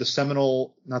explored,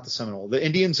 the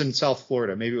Indians in South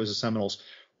Florida, maybe it was the Seminoles,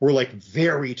 were like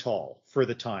very tall for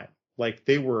the time. Like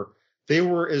they were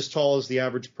as tall as the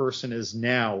average person is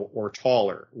now, or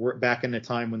taller. We're back in a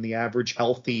time when the average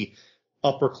healthy,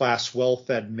 upper class,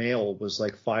 well-fed male was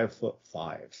like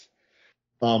 5'5".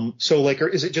 So like,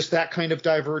 is it just that kind of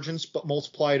divergence, but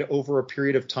multiplied over a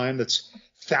period of time that's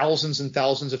thousands and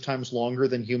thousands of times longer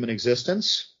than human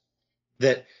existence?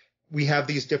 That we have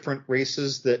these different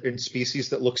races that in species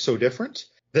that look so different,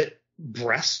 that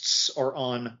breasts are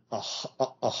on a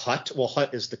hut. Well,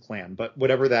 hut is the clan, but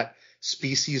whatever that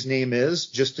species name is,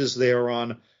 just as they are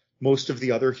on most of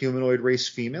the other humanoid race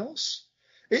females.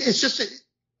 It's just,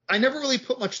 I never really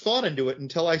put much thought into it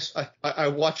until I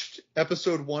watched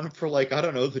episode 1 for like, I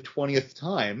don't know, the 20th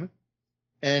time.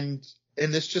 And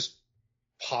this just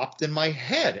popped in my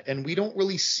head. And we don't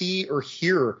really see or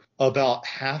hear about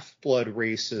half-blood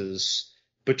races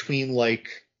between like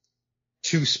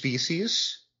two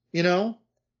species, you know?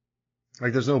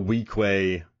 Like there's no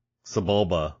Weequay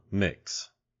Sebulba mix.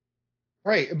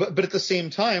 Right. But at the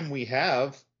same time, we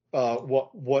have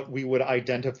what we would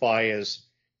identify as,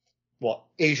 well,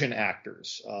 Asian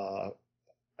actors,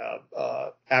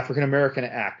 African American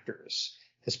actors,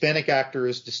 Hispanic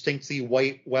actors, distinctly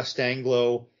white West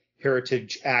Anglo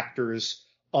heritage actors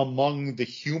among the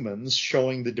humans,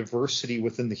 showing the diversity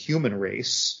within the human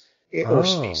race or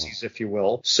species, if you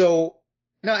will. So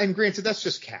now, and granted, that's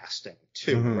just casting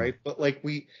too, right? But like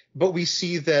we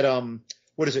see that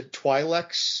what is it?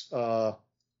 Twi'leks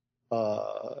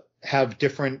have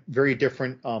very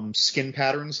different skin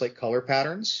patterns, like color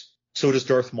patterns. So does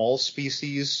Darth Maul's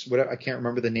species. I can't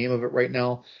remember the name of it right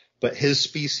now, but his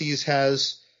species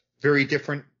has very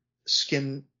different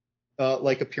skin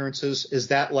like appearances. Is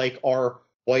that like our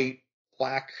white,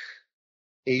 black,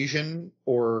 Asian,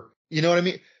 or you know what I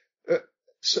mean?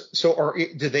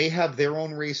 Do they have their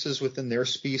own races within their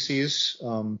species?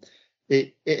 And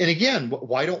again,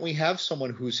 why don't we have someone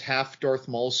who's half Darth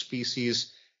Maul's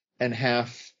species and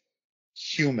half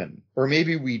human? Or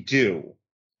maybe we do,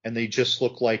 and they just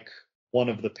look like one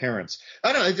of the parents.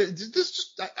 I don't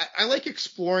know. I like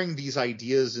exploring these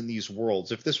ideas in these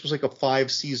worlds. If this was like a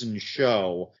 5-season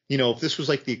show, you know, if this was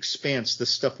like The Expanse, this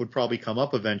stuff would probably come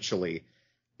up eventually.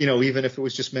 You know, even if it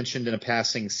was just mentioned in a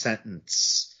passing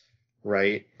sentence,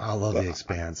 right? I love The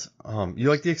Expanse. You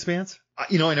like The Expanse?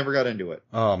 You know, I never got into it.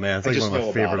 Oh man, it's like one of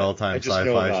my favorite all-time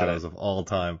sci-fi shows of all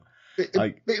time.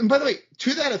 And by the way,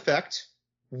 to that effect,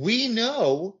 we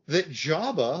know that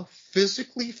Jabba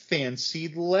physically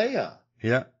fancied Leia.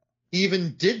 Yeah. He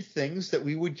even did things that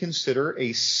we would consider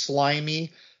a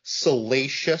slimy,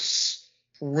 salacious,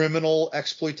 criminal,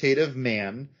 exploitative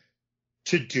man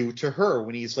to do to her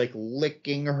when he's like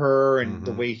licking her and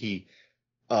the way he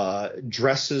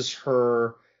dresses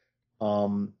her.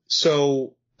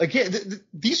 So again,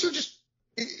 these are just,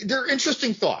 they're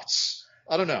interesting thoughts.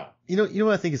 I don't know. You know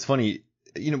what I think is funny?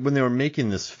 You know, when they were making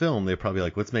this film, they were probably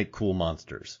like, let's make cool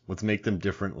monsters. Let's make them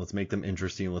different. Let's make them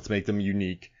interesting. Let's make them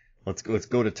unique. Let's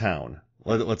go to town.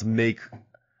 Let's make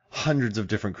hundreds of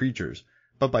different creatures.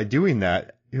 But by doing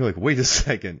that, you're like, wait a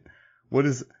second. What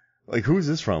is, like, who is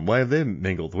this from? Why have they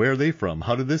mingled? Where are they from?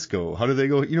 How did this go? How did they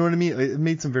go? You know what I mean? It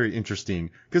made some very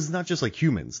interesting, because it's not just like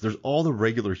humans. There's all the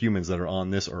regular humans that are on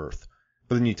this earth.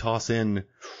 But then you toss in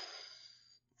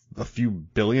a few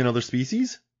billion other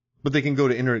species. But they can go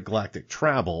to intergalactic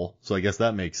travel, so I guess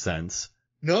that makes sense.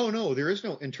 No, there is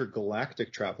no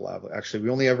intergalactic travel. Actually, we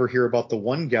only ever hear about the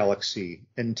one galaxy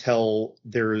until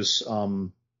there's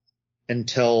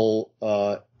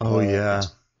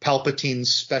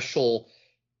Palpatine's special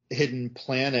hidden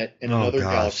planet in another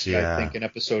galaxy, I think, in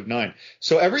episode 9.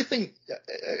 So everything,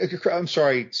 I'm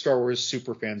sorry, Star Wars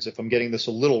super fans, if I'm getting this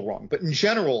a little wrong, but in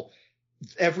general,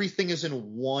 everything is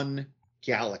in one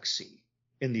galaxy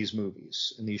in these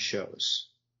movies, in these shows,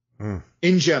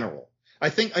 in general. I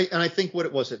think what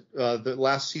it was, the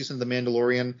last season of The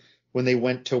Mandalorian, when they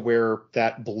went to where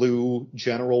that blue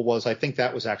general was, I think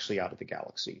that was actually out of the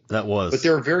galaxy. That was. But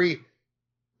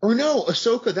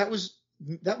Ahsoka,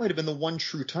 that might have been the one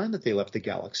true time that they left the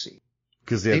galaxy.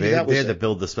 Because they had to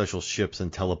build the special ships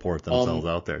and teleport themselves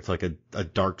out there. It's like a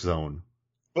dark zone.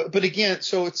 But again,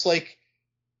 so it's like,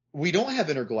 we don't have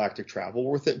intergalactic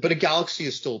travel with it, but a galaxy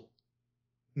is still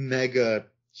mega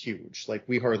huge. Like,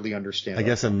 we hardly understand. I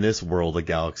guess in this world, a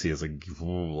galaxy is like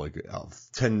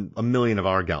a million of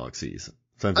our galaxies.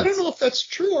 I don't know if that's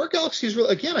true. Our galaxy is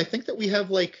really, again, I think that we have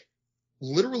like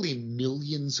literally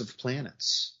millions of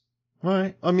planets.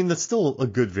 Right. I mean, that's still a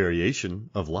good variation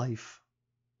of life.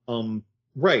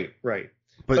 Right.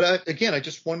 But again, I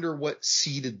just wonder what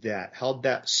seeded that. How'd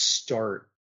that start?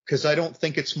 Because I don't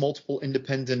think it's multiple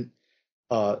independent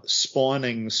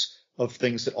spawnings of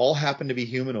things that all happen to be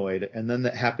humanoid and then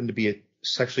that happen to be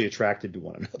sexually attracted to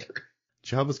one another.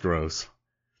 Jabba's gross.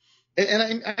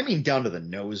 I mean down to the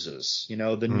noses, the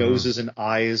Mm-hmm. noses and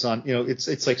eyes on,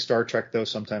 it's like Star Trek though.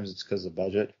 Sometimes it's because of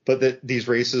budget, but these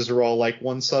races are all like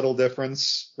one subtle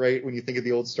difference, right? When you think of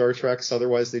the old Star Treks,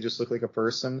 otherwise they just look like a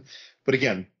person. But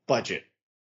again, budget,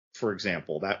 for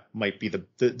example, that might be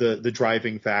the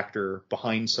driving factor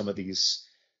behind some of these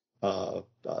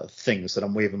things that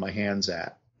I'm waving my hands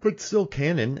at. But it's still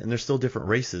canon, and there's still different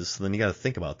races, so then you got to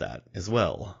think about that as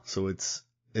well. So it's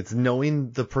knowing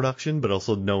the production, but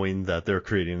also knowing that they're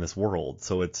creating this world.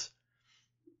 So it's,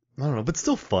 I don't know, but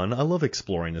still fun. I love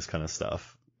exploring this kind of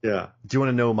stuff. Yeah. Do you want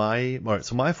to know all right,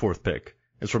 so my fourth pick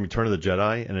is from Return of the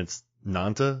Jedi, and it's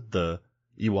Nanta, the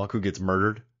Ewok who gets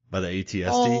murdered by the ATST.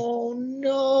 Oh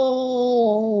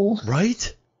no!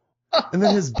 Right? And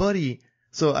then his buddy.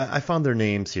 So I found their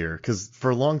names here because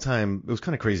for a long time it was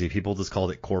kind of crazy. People just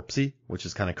called it Corpsey, which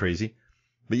is kind of crazy.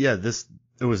 But yeah,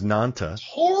 it was Nanta. It's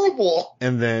horrible.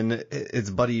 And then its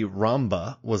buddy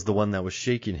Ramba was the one that was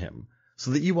shaking him.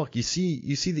 So the Ewok, you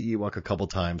see the Ewok a couple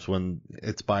times when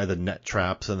it's by the net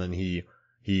traps, and then he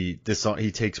takes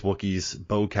Wookiee's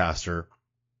bowcaster,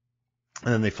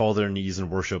 and then they fall to their knees and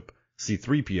worship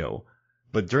C-3PO.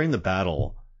 But during the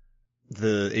battle,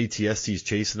 the ATST's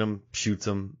chasing him, shoots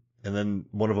him, and then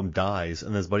one of them dies,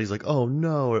 and his buddy's like, oh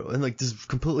no, and like just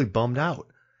completely bummed out.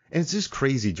 And it's just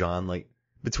crazy, John, like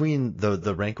between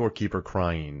the Rancor Keeper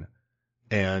crying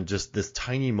and just this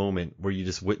tiny moment where you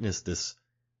just witness this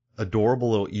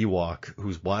adorable little Ewok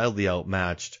who's wildly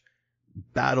outmatched,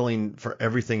 battling for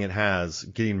everything it has,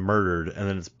 getting murdered, and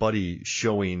then its buddy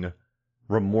showing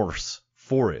remorse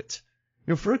for it.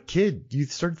 For a kid, you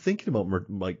start thinking about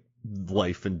like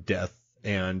life and death,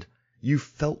 and you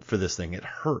felt for this thing. It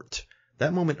hurt.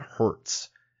 That moment hurts.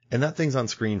 And that thing's on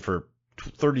screen for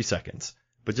 30 seconds.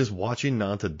 But just watching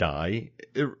Nanta die,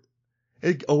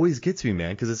 it always gets me,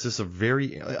 man, because it's just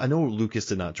I know Lucas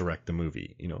did not direct the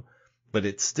movie, but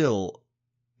it still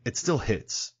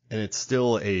hits. And it's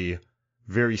still a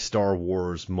very Star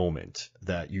Wars moment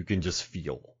that you can just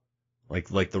feel.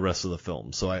 Like the rest of the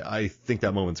film. So I think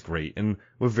that moment's great. And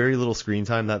with very little screen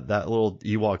time, that little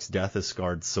Ewok's death has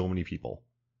scarred so many people.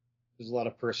 There's a lot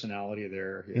of personality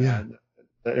there. Yeah.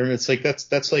 And it's like,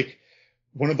 that's like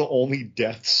one of the only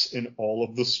deaths in all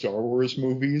of the Star Wars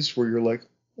movies where you're like,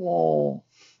 oh.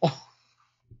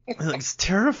 It's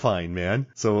terrifying, man.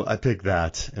 So I picked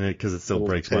that, and because it still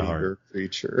breaks my heart.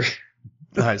 Creature.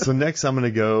 All right, so next I'm going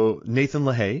to go Nathan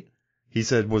LaHaye. He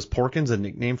said, was Porkins a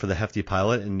nickname for the hefty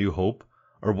pilot in New Hope,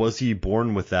 or was he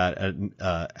born with that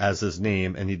as his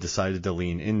name and he decided to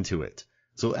lean into it?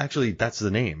 So actually, that's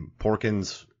the name.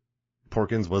 Porkins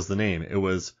was the name. It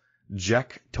was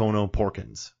Jack Tono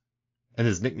Porkins, and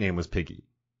his nickname was Piggy.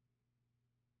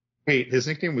 Wait, his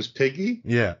nickname was Piggy?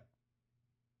 Yeah.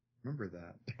 Remember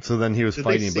that. So then he was Did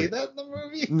fighting. Did they say that in the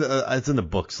movie? It's in the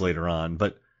books later on,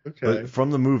 but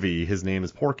from the movie, his name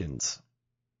is Porkins.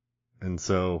 And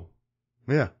so,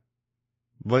 yeah.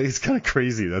 But it's kind of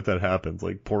crazy that happens,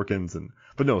 like Porkins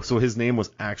but no, so his name was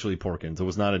actually Porkins. It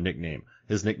was not a nickname.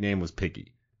 His nickname was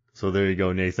Piggy. So there you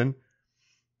go, Nathan.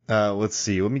 Let's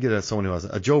see. Let me get someone who has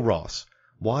Joe Ross.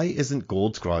 Why isn't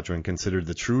Gold Squadron considered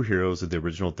the true heroes of the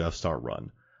original Death Star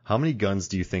run? How many guns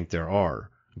do you think there are?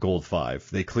 Gold 5.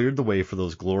 They cleared the way for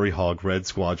those glory hog Red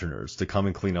Squadroners to come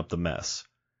and clean up the mess.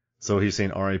 So he's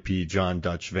saying R.I.P. John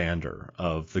Dutch Vander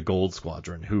of the Gold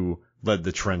Squadron, who led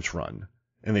the trench run,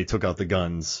 and they took out the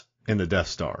guns in the Death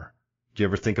Star. Do you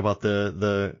ever think about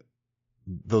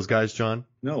those guys, John?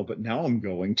 No, but now I'm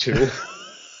going to.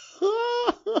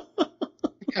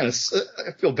 I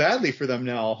feel badly for them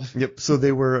now. Yep. So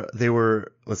they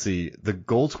were, let's see, the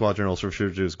Gold Squadron, also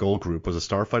referred to as Gold Group, was a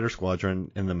starfighter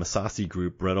squadron in the Massassi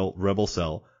Group Rebel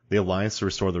Cell, the Alliance to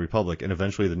restore the Republic, and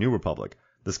eventually the New Republic.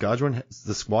 The squadron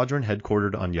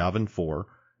headquartered on Yavin 4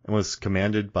 and was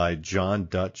commanded by John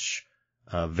Dutch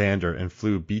Vander and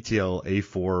flew BTL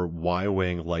A4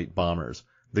 Y-wing light bombers.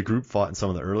 The group fought in some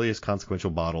of the earliest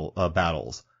consequential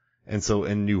battles. And so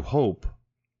in New Hope,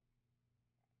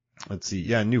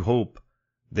 New Hope,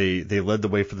 they led the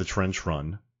way for the trench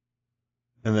run,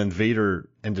 and then Vader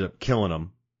ended up killing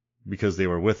them because they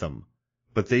were with him,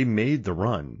 but they made the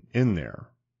run in there.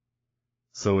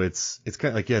 So it's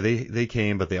kind of like, they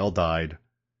came, but they all died,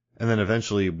 and then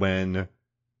eventually when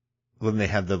they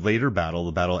had the later battle,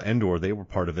 the Battle of Endor, they were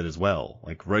part of it as well,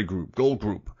 like Red Group, Gold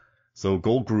Group. So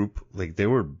Gold Group, like they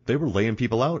were laying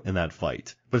people out in that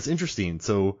fight. But it's interesting.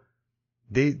 So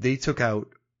they took out.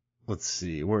 Let's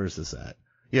see, where is this at?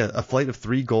 Yeah, a flight of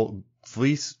three Gold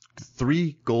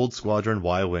Squadron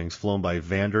Y-wings flown by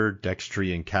Vander,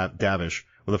 Dextree, and Davish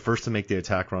were the first to make the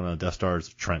attack run on Death Star's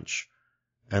trench,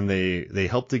 and they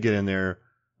helped to get in there.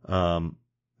 And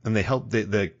and they helped.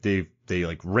 They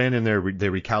like ran in there. They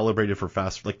recalibrated for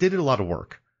fast. Like they did a lot of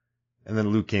work, and then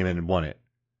Luke came in and won it.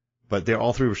 But they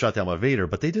all three were shot down by Vader.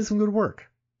 But they did some good work.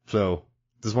 So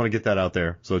just want to get that out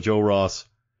there. So Joe Ross,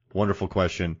 wonderful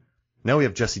question. Now we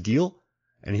have Jesse Deal,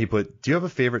 and he put, do you have a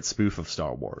favorite spoof of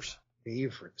Star Wars?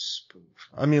 Favorite spoof?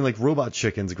 I mean, like Robot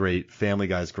Chicken's great, Family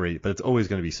Guy's great, but it's always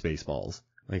going to be Spaceballs.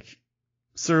 Like,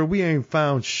 sir, we ain't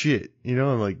found shit, you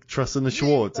know, like trusting the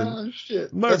Schwartz and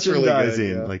merchandising,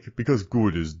 really good, like because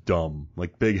good is dumb,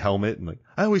 like big helmet and like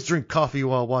I always drink coffee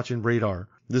while watching Radar.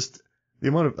 Just the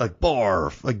amount of like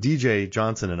barf, like DJ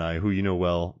Johnson and I, who you know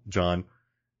well, John.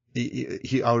 I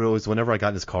would always, whenever I got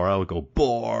in his car, I would go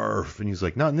barf, and he's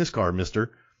like, not in this car,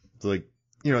 mister. So like,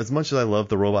 you know, as much as I love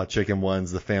the Robot Chicken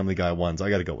ones, the Family Guy ones, I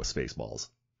got to go with Spaceballs.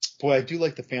 Boy, I do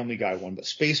like the Family Guy one, but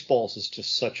Spaceballs is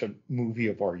just such a movie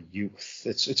of our youth.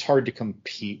 It's hard to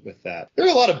compete with that. There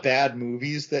are a lot of bad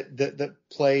movies that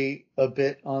play a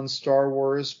bit on Star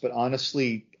Wars, but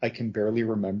honestly, I can barely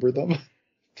remember them.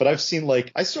 But I've seen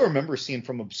I still remember seeing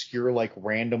from obscure,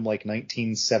 random,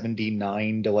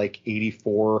 1979 to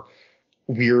 84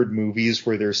 weird movies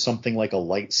where there's something like a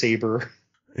lightsaber.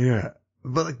 Yeah.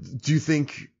 But do you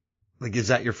think, is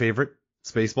that your favorite?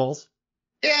 Spaceballs?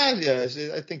 Yeah,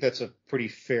 I think that's a pretty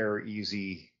fair,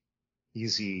 easy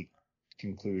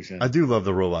conclusion. I do love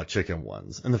the Robot Chicken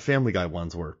ones, and the Family Guy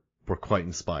ones were quite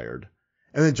inspired.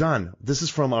 And then John, this is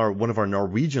from one of our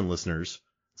Norwegian listeners.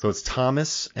 So it's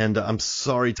Thomas, and I'm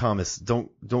sorry, Thomas,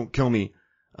 don't kill me.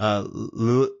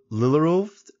 Lillerov,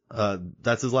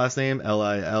 that's his last name,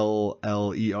 Lillerovde.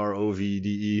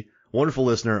 Wonderful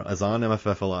listener, is on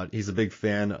MFF a lot. He's a big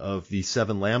fan of the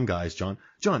Seven Lamb guys, John.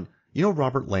 John, you know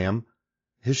Robert Lamb?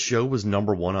 His show was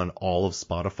 #1 on all of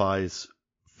Spotify's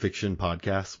fiction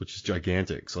podcasts, which is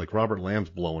gigantic. So Robert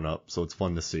Lamb's blowing up, so it's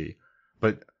fun to see.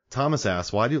 But Thomas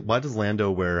asks, why does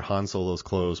Lando wear Han Solo's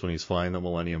clothes when he's flying the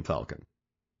Millennium Falcon?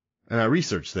 And I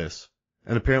researched this,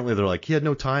 and apparently they're he had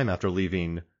no time after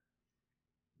leaving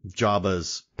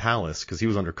Jabba's palace because he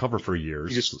was undercover for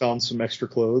years. He just found some extra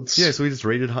clothes. Yeah, so he just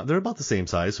raided Han. They're about the same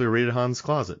size, so he raided Han's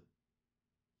closet.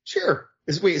 Sure.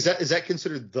 Is that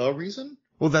considered the reason?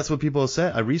 Well, that's what people have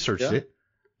said. I researched it.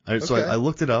 So I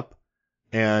looked it up,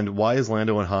 and why is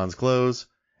Lando in Han's clothes?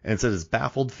 And it said his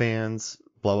baffled fans,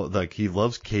 blah, blah, he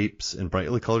loves capes and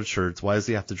brightly colored shirts. Why does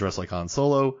he have to dress like Han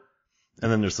Solo?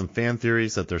 And then there's some fan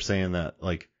theories that they're saying that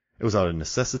it was out of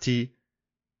necessity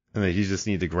and that he just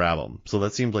needed to grab him. So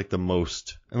that seemed like the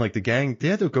most, and the gang, they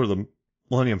had to go to the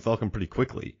Millennium Falcon pretty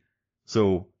quickly.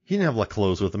 So he didn't have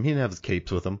clothes with him. He didn't have his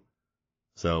capes with him.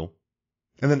 So,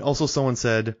 and then also someone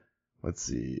said, let's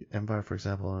see, Empire, for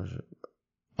example.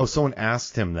 Oh, someone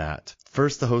asked him that.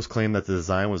 First, the host claimed that the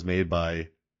design was made by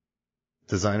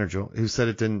designer Joe, who said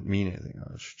it didn't mean anything.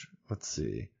 Let's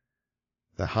see.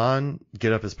 The Han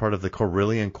getup is part of the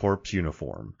Corellian Corps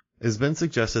uniform. It has been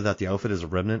suggested that the outfit is a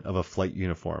remnant of a flight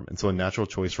uniform, and so a natural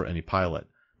choice for any pilot.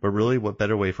 But really, what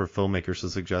better way for filmmakers to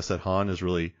suggest that Han is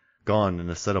really gone and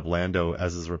to set up Lando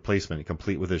as his replacement,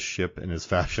 complete with his ship and his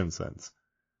fashion sense?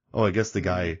 Oh, I guess the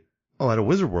guy, at a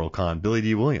Wizard World con, Billy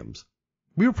D. Williams.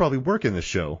 We were probably working this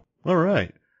show. All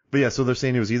right. But yeah, so they're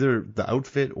saying it was either the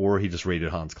outfit or he just raided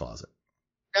Han's closet.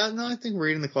 Yeah, no, I think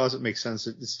raiding the closet makes sense.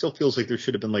 It still feels like there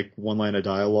should have been one line of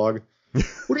dialogue.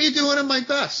 What are you doing in my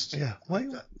vest? Yeah. Why?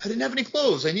 I didn't have any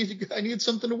clothes. I needed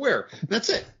something to wear. And that's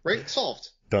it, right? Solved.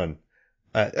 Done.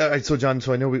 All right. So John,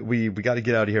 I know we got to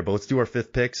get out of here, but let's do our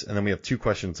fifth picks, and then we have 2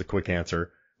 questions, a quick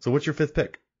answer. So what's your fifth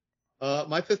pick?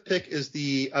 My fifth pick is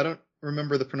I don't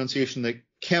remember the pronunciation, the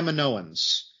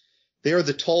Kaminoans. They are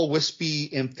the tall,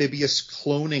 wispy, amphibious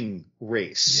cloning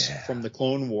race from the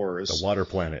Clone Wars. The water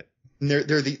planet. And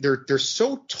they're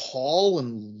so tall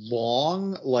and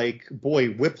long, boy,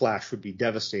 whiplash would be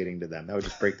devastating to them. That would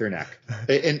just break their neck.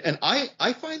 And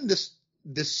I find this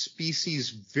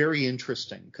species very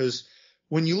interesting because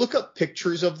when you look up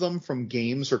pictures of them from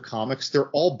games or comics, they're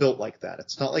all built like that.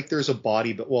 It's not like there's a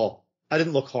body, but I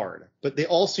didn't look hard, but they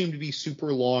all seem to be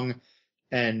super long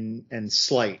and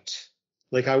slight.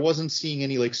 I wasn't seeing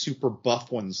any super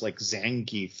buff ones like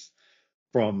Zangief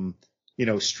from,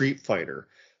 Street Fighter.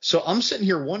 So I'm sitting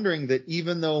here wondering that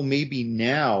even though maybe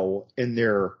now in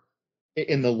the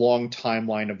long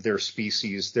timeline of their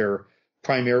species, they're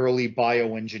primarily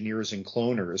bioengineers and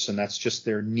cloners, and that's just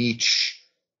their niche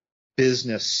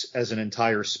business as an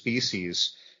entire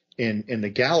species in the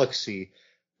galaxy.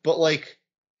 But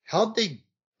how'd they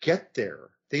get there?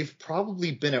 They've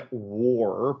probably been at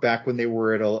war back when they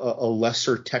were at a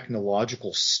lesser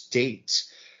technological state.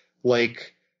 What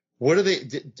are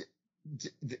they?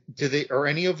 Do they, are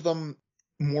any of them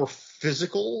more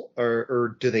physical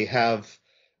or do they have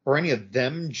are any of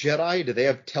them Jedi? Do they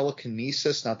have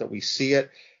telekinesis? Not that we see it.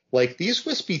 Like, these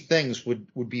wispy things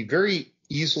would be very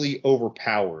easily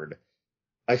overpowered,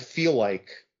 I feel like,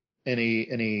 in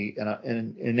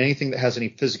anything that has any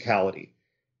physicality,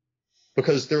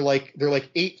 because they're like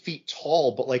 8 feet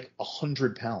tall, but like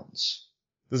 100 pounds.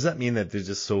 Does that mean that they're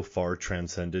just so far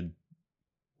transcended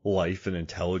life and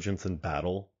intelligence and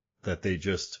battle that they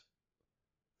just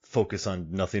focus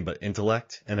on nothing but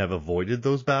intellect and have avoided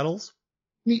those battles?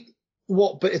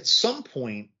 Well, but at some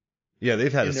point, yeah,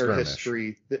 they've had in a their skirmish.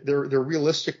 history, there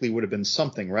realistically would have been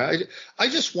something, right? I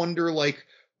just wonder, like,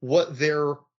 what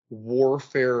their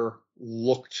warfare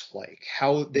looked like,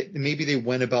 how maybe they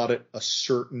went about it a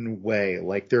certain way.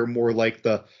 Like, they're more like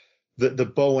the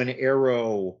bow and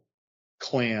arrow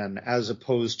clan as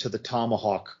opposed to the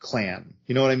tomahawk clan.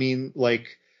 You know what I mean?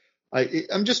 Like, I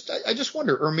just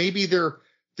wonder, or maybe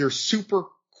they're super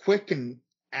quick and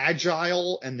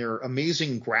agile and they're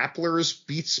amazing grapplers,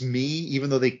 beats me, even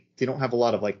though they don't have a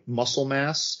lot of like muscle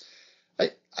mass.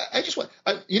 I just want,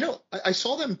 I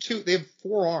saw them too. They have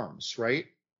 4 arms, right?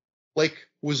 Like,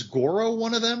 was Goro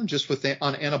one of them just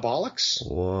on anabolics?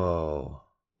 Whoa.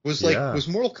 Was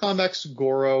Mortal Kombat's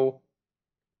Goro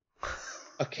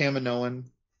a Kaminoan?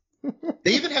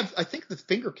 They even have, I think the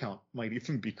finger count might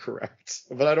even be correct,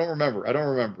 but I don't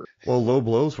remember. Well, low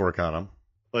blows work on them.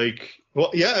 Like,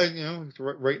 well, yeah,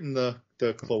 right in the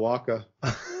cloaca.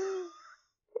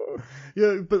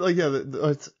 Yeah, but like, yeah,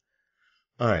 it's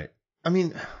all right. I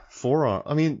mean, 4 arms.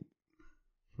 I mean,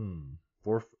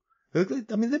 4.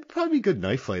 I mean, they'd probably be good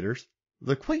knife fighters.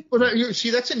 Like, wait. Well,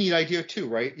 see, that's a neat idea too,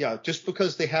 right? Yeah, just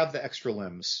because they have the extra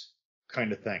limbs,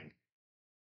 kind of thing,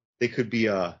 they could be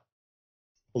a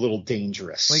little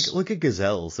dangerous. Like, look at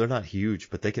gazelles. They're not huge,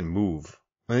 but they can move.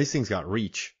 And these things got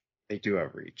reach. They do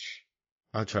have reach.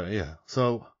 I'll try. Yeah.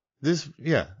 So this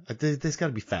got to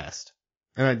be fast.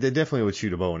 And they definitely would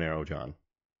shoot a bow and arrow, John.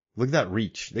 Look at that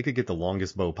reach. They could get the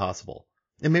longest bow possible.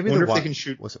 And maybe I wonder if they can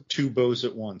shoot 2 bows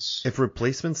at once. If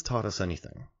replacements taught us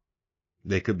anything,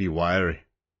 they could be wiry.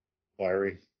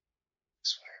 Wiry.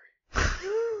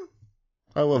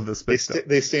 I love this. They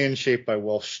stay in shape by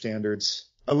Welsh standards.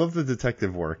 I love the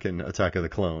detective work in Attack of the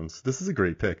Clones. This is a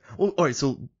great pick. Well, all right.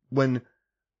 So when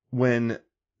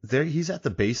he's at the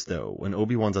base though, when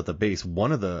Obi-Wan's at the base,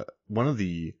 one of the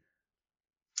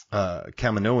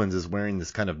Kaminoans is wearing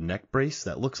this kind of neck brace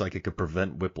that looks like it could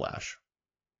prevent whiplash.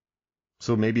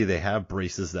 So maybe they have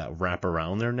braces that wrap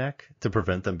around their neck to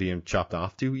prevent them being chopped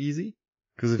off too easy.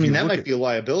 Because that might be a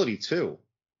liability too.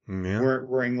 Yeah.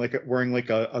 Wearing like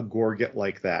a gorget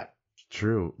like that.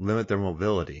 True. Limit their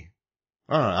mobility.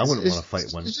 I don't know. I wouldn't want to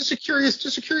fight one. It's just a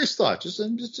curious thought. Just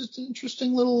an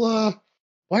interesting little.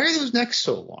 Why are those necks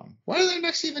so long? Why do their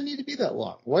necks even need to be that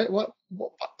long?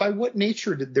 By what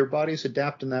nature did their bodies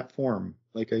adapt in that form?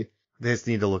 They just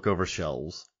need to look over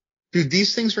shelves. Dude,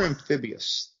 these things are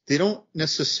amphibious. They don't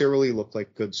necessarily look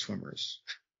like good swimmers.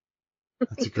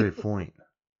 That's a great point.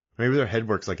 Maybe their head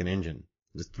works like an engine,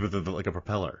 just with like a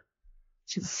propeller.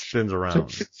 It spins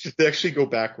around. They actually go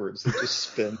backwards. It just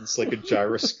spins like a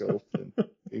gyroscope. And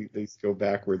they go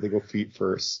backward. They go feet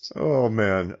first. Oh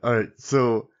man! All right,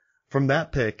 so from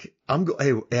that pick, I'm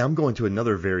going to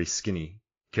another very skinny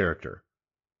character.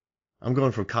 I'm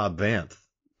going from Cobb Vanth,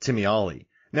 Timmy Ollie.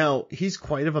 Now he's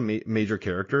quite of a major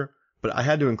character. But I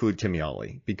had to include Timmy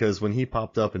Ollie because when he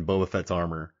popped up in Boba Fett's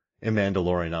armor in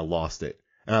Mandalorian, I lost it.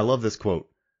 And I love this quote.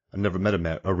 I've never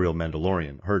met a real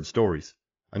Mandalorian. Heard stories.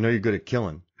 I know you're good at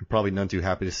killing and probably none too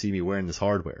happy to see me wearing this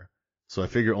hardware. So I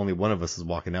figure only one of us is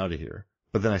walking out of here.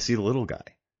 But then I see the little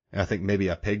guy and I think maybe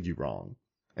I pegged you wrong.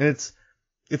 And it's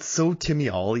so Timmy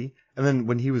Ollie. And then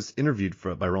when he was interviewed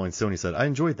by Rolling Stone, he said, I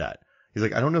enjoyed that. He's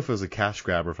like, I don't know if it was a cash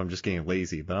grab or if I'm just getting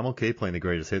lazy, but I'm okay playing the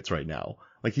greatest hits right now.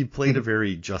 Like, he played a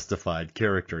very justified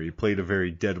character. He played a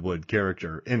very Deadwood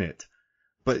character in it.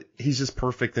 But he's just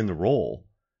perfect in the role.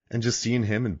 And just seeing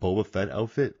him in Boba Fett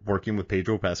outfit, working with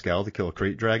Pedro Pascal to kill a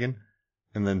crate dragon,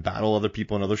 and then battle other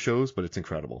people in other shows, but it's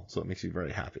incredible. So it makes me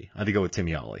very happy. I had to go with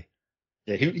Timmy Ollie.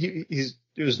 Yeah, it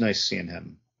was nice seeing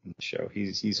him in the show.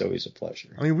 He's always a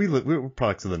pleasure. I mean, we're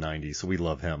products of the 90s, so we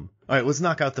love him. All right, let's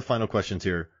knock out the final questions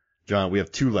here. John, we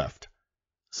have 2 left.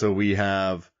 So we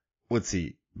have, let's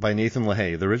see, by Nathan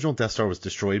LaHaye, the original Death Star was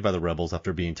destroyed by the rebels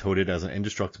after being touted as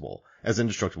indestructible.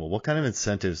 What kind of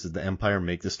incentives did the Empire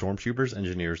make the stormtroopers,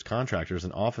 engineers, contractors,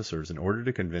 and officers in order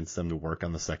to convince them to work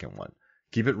on the second one?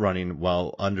 Keep it running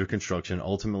while under construction,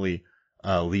 ultimately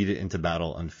lead it into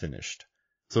battle unfinished.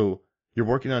 So you're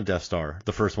working on Death Star.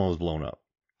 The first one was blown up.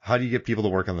 How do you get people to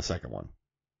work on the second one?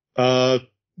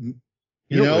 You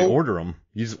don't really order them.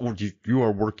 You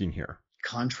are working here.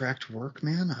 contract work,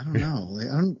 man. I don't know. Like,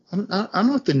 I don't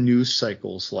know what the news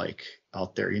cycle's like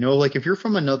out there. Like if you're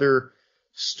from another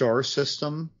star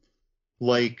system,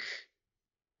 like,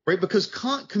 right? Because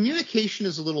communication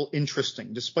is a little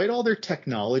interesting. Despite all their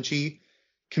technology,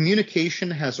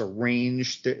 communication has a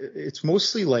range. It's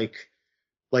mostly like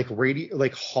radio,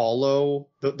 like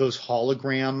those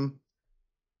hologram,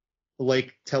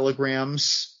 like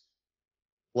telegrams.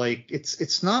 Like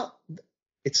it's not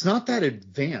that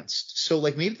advanced. So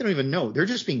like maybe they don't even know. They're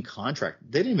just being contracted.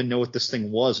 They didn't even know what this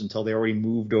thing was until they already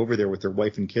moved over there with their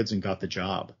wife and kids and got the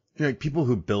job. Like people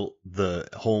who built the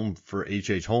home for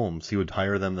H.H. Holmes, he would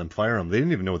hire them, then fire them. They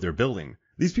didn't even know what they're building.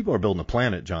 These people are building a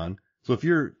planet, John. So if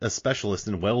you're a specialist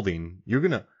in welding,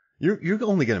 you're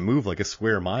only gonna move like a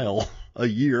square mile a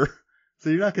year.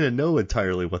 So you're not gonna know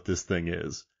entirely what this thing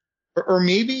is. Or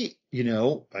maybe,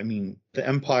 I mean, the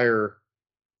Empire,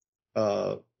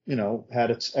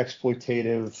 had its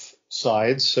exploitative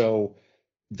side, so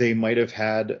they might have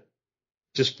had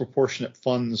disproportionate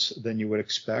funds than you would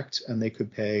expect, and they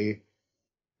could pay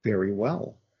very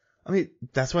well. I mean,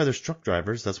 that's why there's truck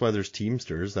drivers. That's why there's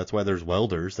teamsters. That's why there's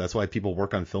welders. That's why people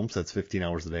work on film sets 15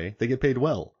 hours a day. They get paid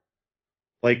well.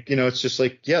 Like, it's just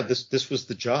like, yeah, this was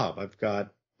the job. I've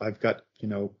got,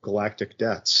 galactic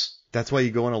debts. That's why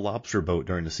you go on a lobster boat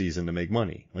during the season to make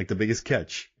money. Like the biggest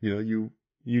catch. You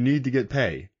need to get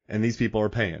pay, and these people are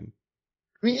paying.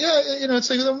 I mean, yeah, it's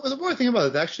like the more I think about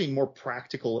it, the actually more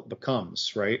practical it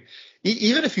becomes, right?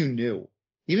 Even if you knew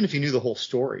the whole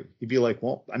story, you'd be like,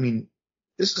 well, I mean,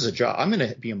 this is a job. I'm going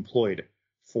to be employed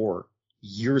for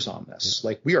years on this. Yeah.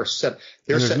 Like we are set.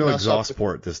 There's no exhaust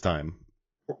port this time.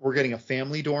 We're getting a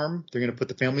family dorm. They're going to put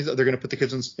the families. They're going to put the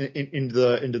kids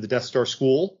into the Death Star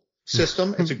school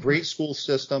system. It's a great school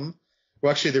system.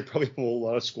 Well, actually, they're probably a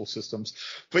lot of school systems,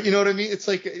 but you know what I mean? It's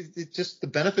like, it just, the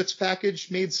benefits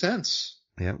package made sense.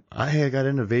 Yeah. I got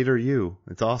into Vader U.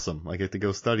 It's awesome. I get to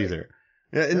go study there.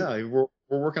 Yeah. We're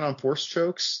working on force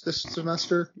chokes this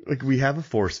semester. Like we have a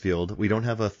force field. We don't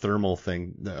have a thermal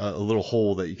thing, a little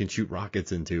hole that you can shoot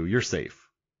rockets into. You're safe.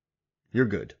 You're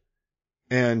good.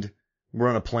 And we're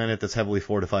on a planet that's heavily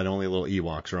fortified. Only little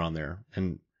Ewoks are on there,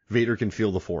 and Vader can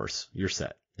feel the force. You're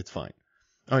set. It's fine.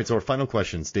 All right, so our final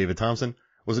questions. David Thompson,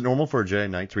 was it normal for a Jedi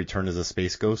Knight to return as a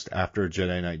space ghost after a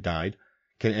Jedi Knight died?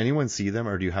 Can anyone see them,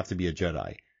 or do you have to be a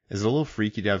Jedi? Is it a little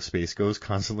freaky to have space ghosts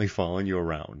constantly following you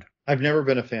around? I've never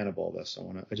been a fan of all this.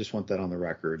 I just want that on the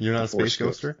record. You're not a space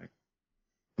ghoster?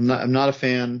 I'm not a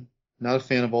fan. Not a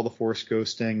fan of all the force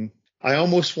ghosting. I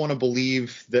almost want to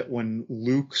believe that when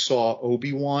Luke saw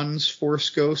Obi-Wan's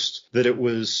force ghost, that it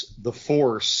was the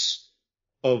force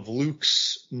of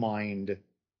Luke's mind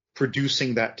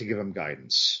producing that to give him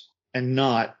guidance, and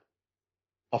not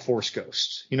a force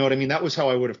ghost. You know what I mean? That was how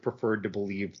I would have preferred to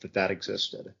believe that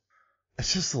existed.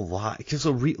 It's just a lot.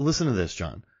 So listen to this,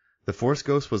 John. The force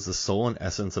ghost was the soul and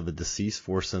essence of a deceased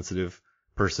force-sensitive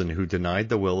person who denied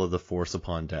the will of the force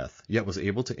upon death, yet was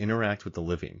able to interact with the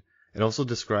living. It also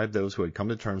described those who had come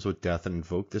to terms with death and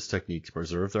invoked this technique to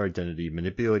preserve their identity,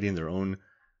 manipulating their own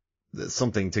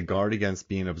something to guard against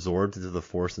being absorbed into the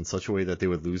force in such a way that they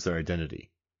would lose their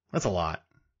identity. That's a lot.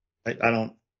 I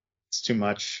don't. It's too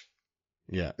much.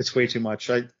 Yeah. It's way too much.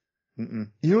 You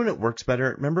know when it works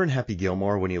better? Remember in Happy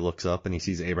Gilmore when he looks up and he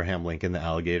sees Abraham Lincoln, the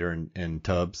alligator, and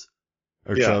Tubbs?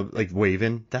 Or yeah. Chubb, like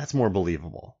waving? That's more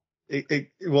believable.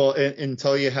 Well,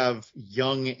 until you have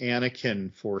young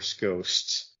Anakin force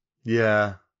ghosts.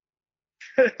 Yeah.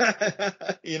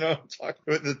 That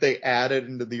they added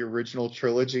into the original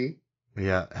trilogy.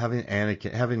 Yeah,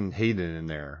 having Hayden in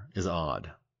there is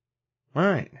odd. All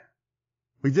right.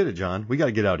 We did it, John. We got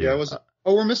to get out of here.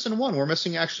 We're missing one. We're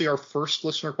missing actually our first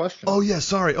listener question. Oh, yeah,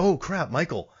 sorry. Oh, crap,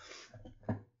 Michael.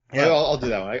 Yeah, I'll do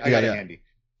that one. I got it handy.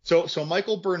 So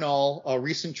Michael Bernal, a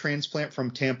recent transplant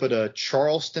from Tampa to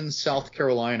Charleston, South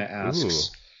Carolina,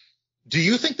 asks, do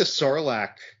you think the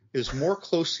sarlacc is more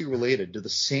closely related to the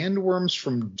sandworms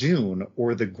from Dune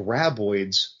or the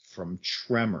graboids from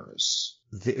Tremors?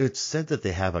 It's said that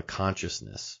they have a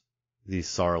consciousness, these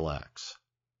sarlaccs.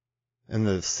 And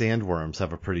the sandworms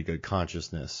have a pretty good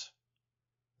consciousness.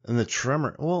 And the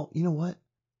tremor, well, you know what?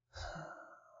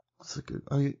 That's a good,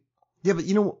 yeah, but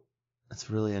you know what? That's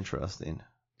really interesting.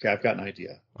 Okay, I've got an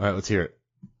idea. All right, let's hear it.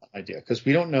 Idea, because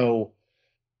we don't know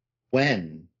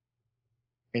when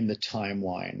in the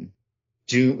timeline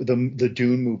the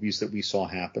Dune movies that we saw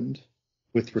happened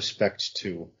with respect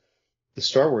to the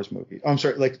Star Wars movie. I'm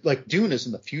sorry, like Dune is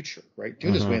in the future, right?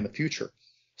 Dune is way in the future.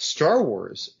 Star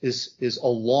Wars is a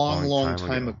long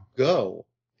time ago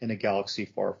in a galaxy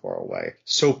far, far away.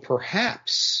 So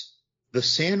perhaps the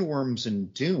sandworms in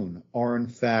Dune are in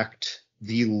fact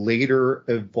the later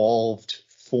evolved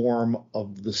form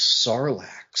of the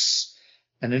sarlaccs.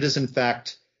 And it is, in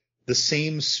fact, the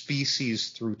same species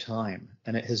through time,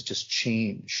 and it has just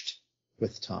changed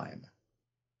with time.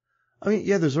 I mean,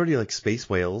 yeah, there's already like space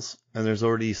whales, and there's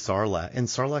already sarlacc, and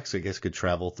sarlaccs, I guess, could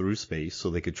travel through space, so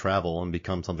they could travel and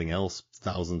become something else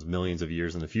thousands, millions of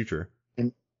years in the future.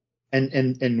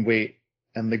 And wait,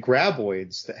 and the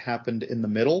graboids that happened in the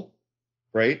middle,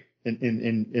 right?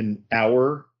 In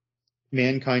our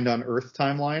mankind on Earth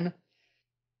timeline,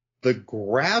 the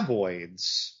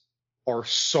graboids are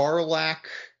sarlacc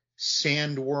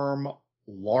sandworm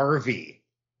larvae.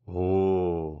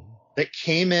 Oh. That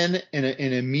came in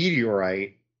a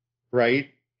meteorite, right?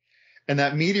 And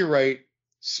that meteorite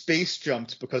space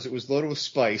jumped because it was loaded with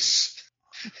spice.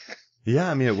 Yeah,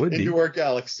 I mean, it would be. Into our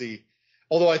galaxy.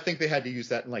 Although I think they had to use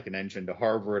that in like an engine to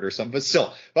harbor it or something. But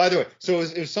still, by the way, so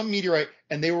it was some meteorite,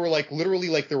 and they were like literally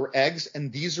like there were eggs,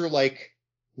 and these are like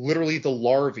literally the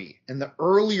larvae. And the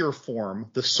earlier form,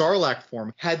 the sarlacc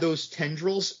form, had those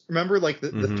tendrils. Remember, like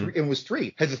the three, it was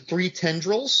three, had the three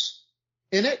tendrils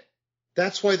in it.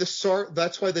 That's why the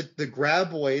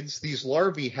graboids, these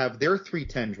larvae, have their three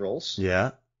tendrils.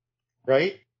 Yeah.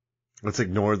 Right? Let's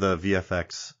ignore the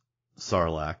VFX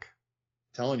sarlacc.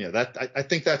 Telling you that I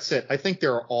think that's it. I think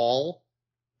they're all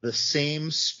the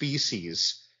same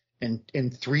species in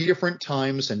three different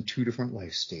times and two different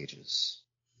life stages.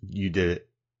 You did it.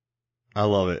 I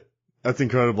love it. That's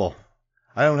incredible.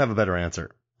 I don't have a better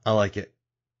answer. I like it.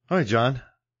 All right, John.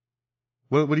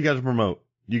 What do you got to promote?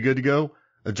 You good to go?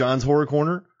 A John's Horror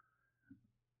Corner?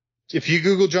 If you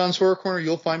Google John's Horror Corner,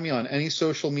 you'll find me on any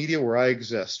social media where I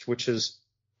exist, which is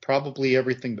probably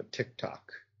everything but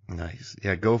TikTok. Nice.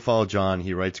 Yeah, go follow John.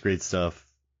 He writes great stuff,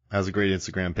 has a great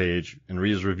Instagram page, and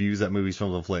reads reviews at Movies,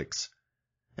 Films, and Flicks.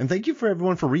 And thank you for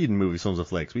everyone for reading Movies, Films, and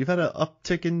Flicks. We've had an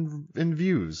uptick in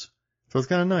views, so it's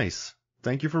kind of nice.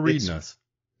 Thank you for reading us.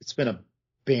 It's been a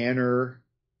banner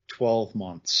 12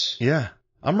 months. Yeah,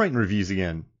 I'm writing reviews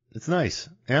again. It's nice.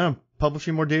 And I'm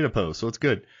publishing more data posts, so it's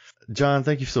good. John,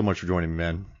 thank you so much for joining me,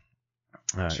 man.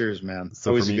 All right. Cheers, man.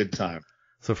 So always a good time.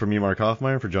 So for me, Mark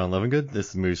Hoffmeyer, for John Levengood, this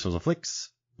is Movies, Films, and Flicks.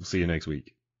 We'll see you next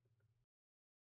week.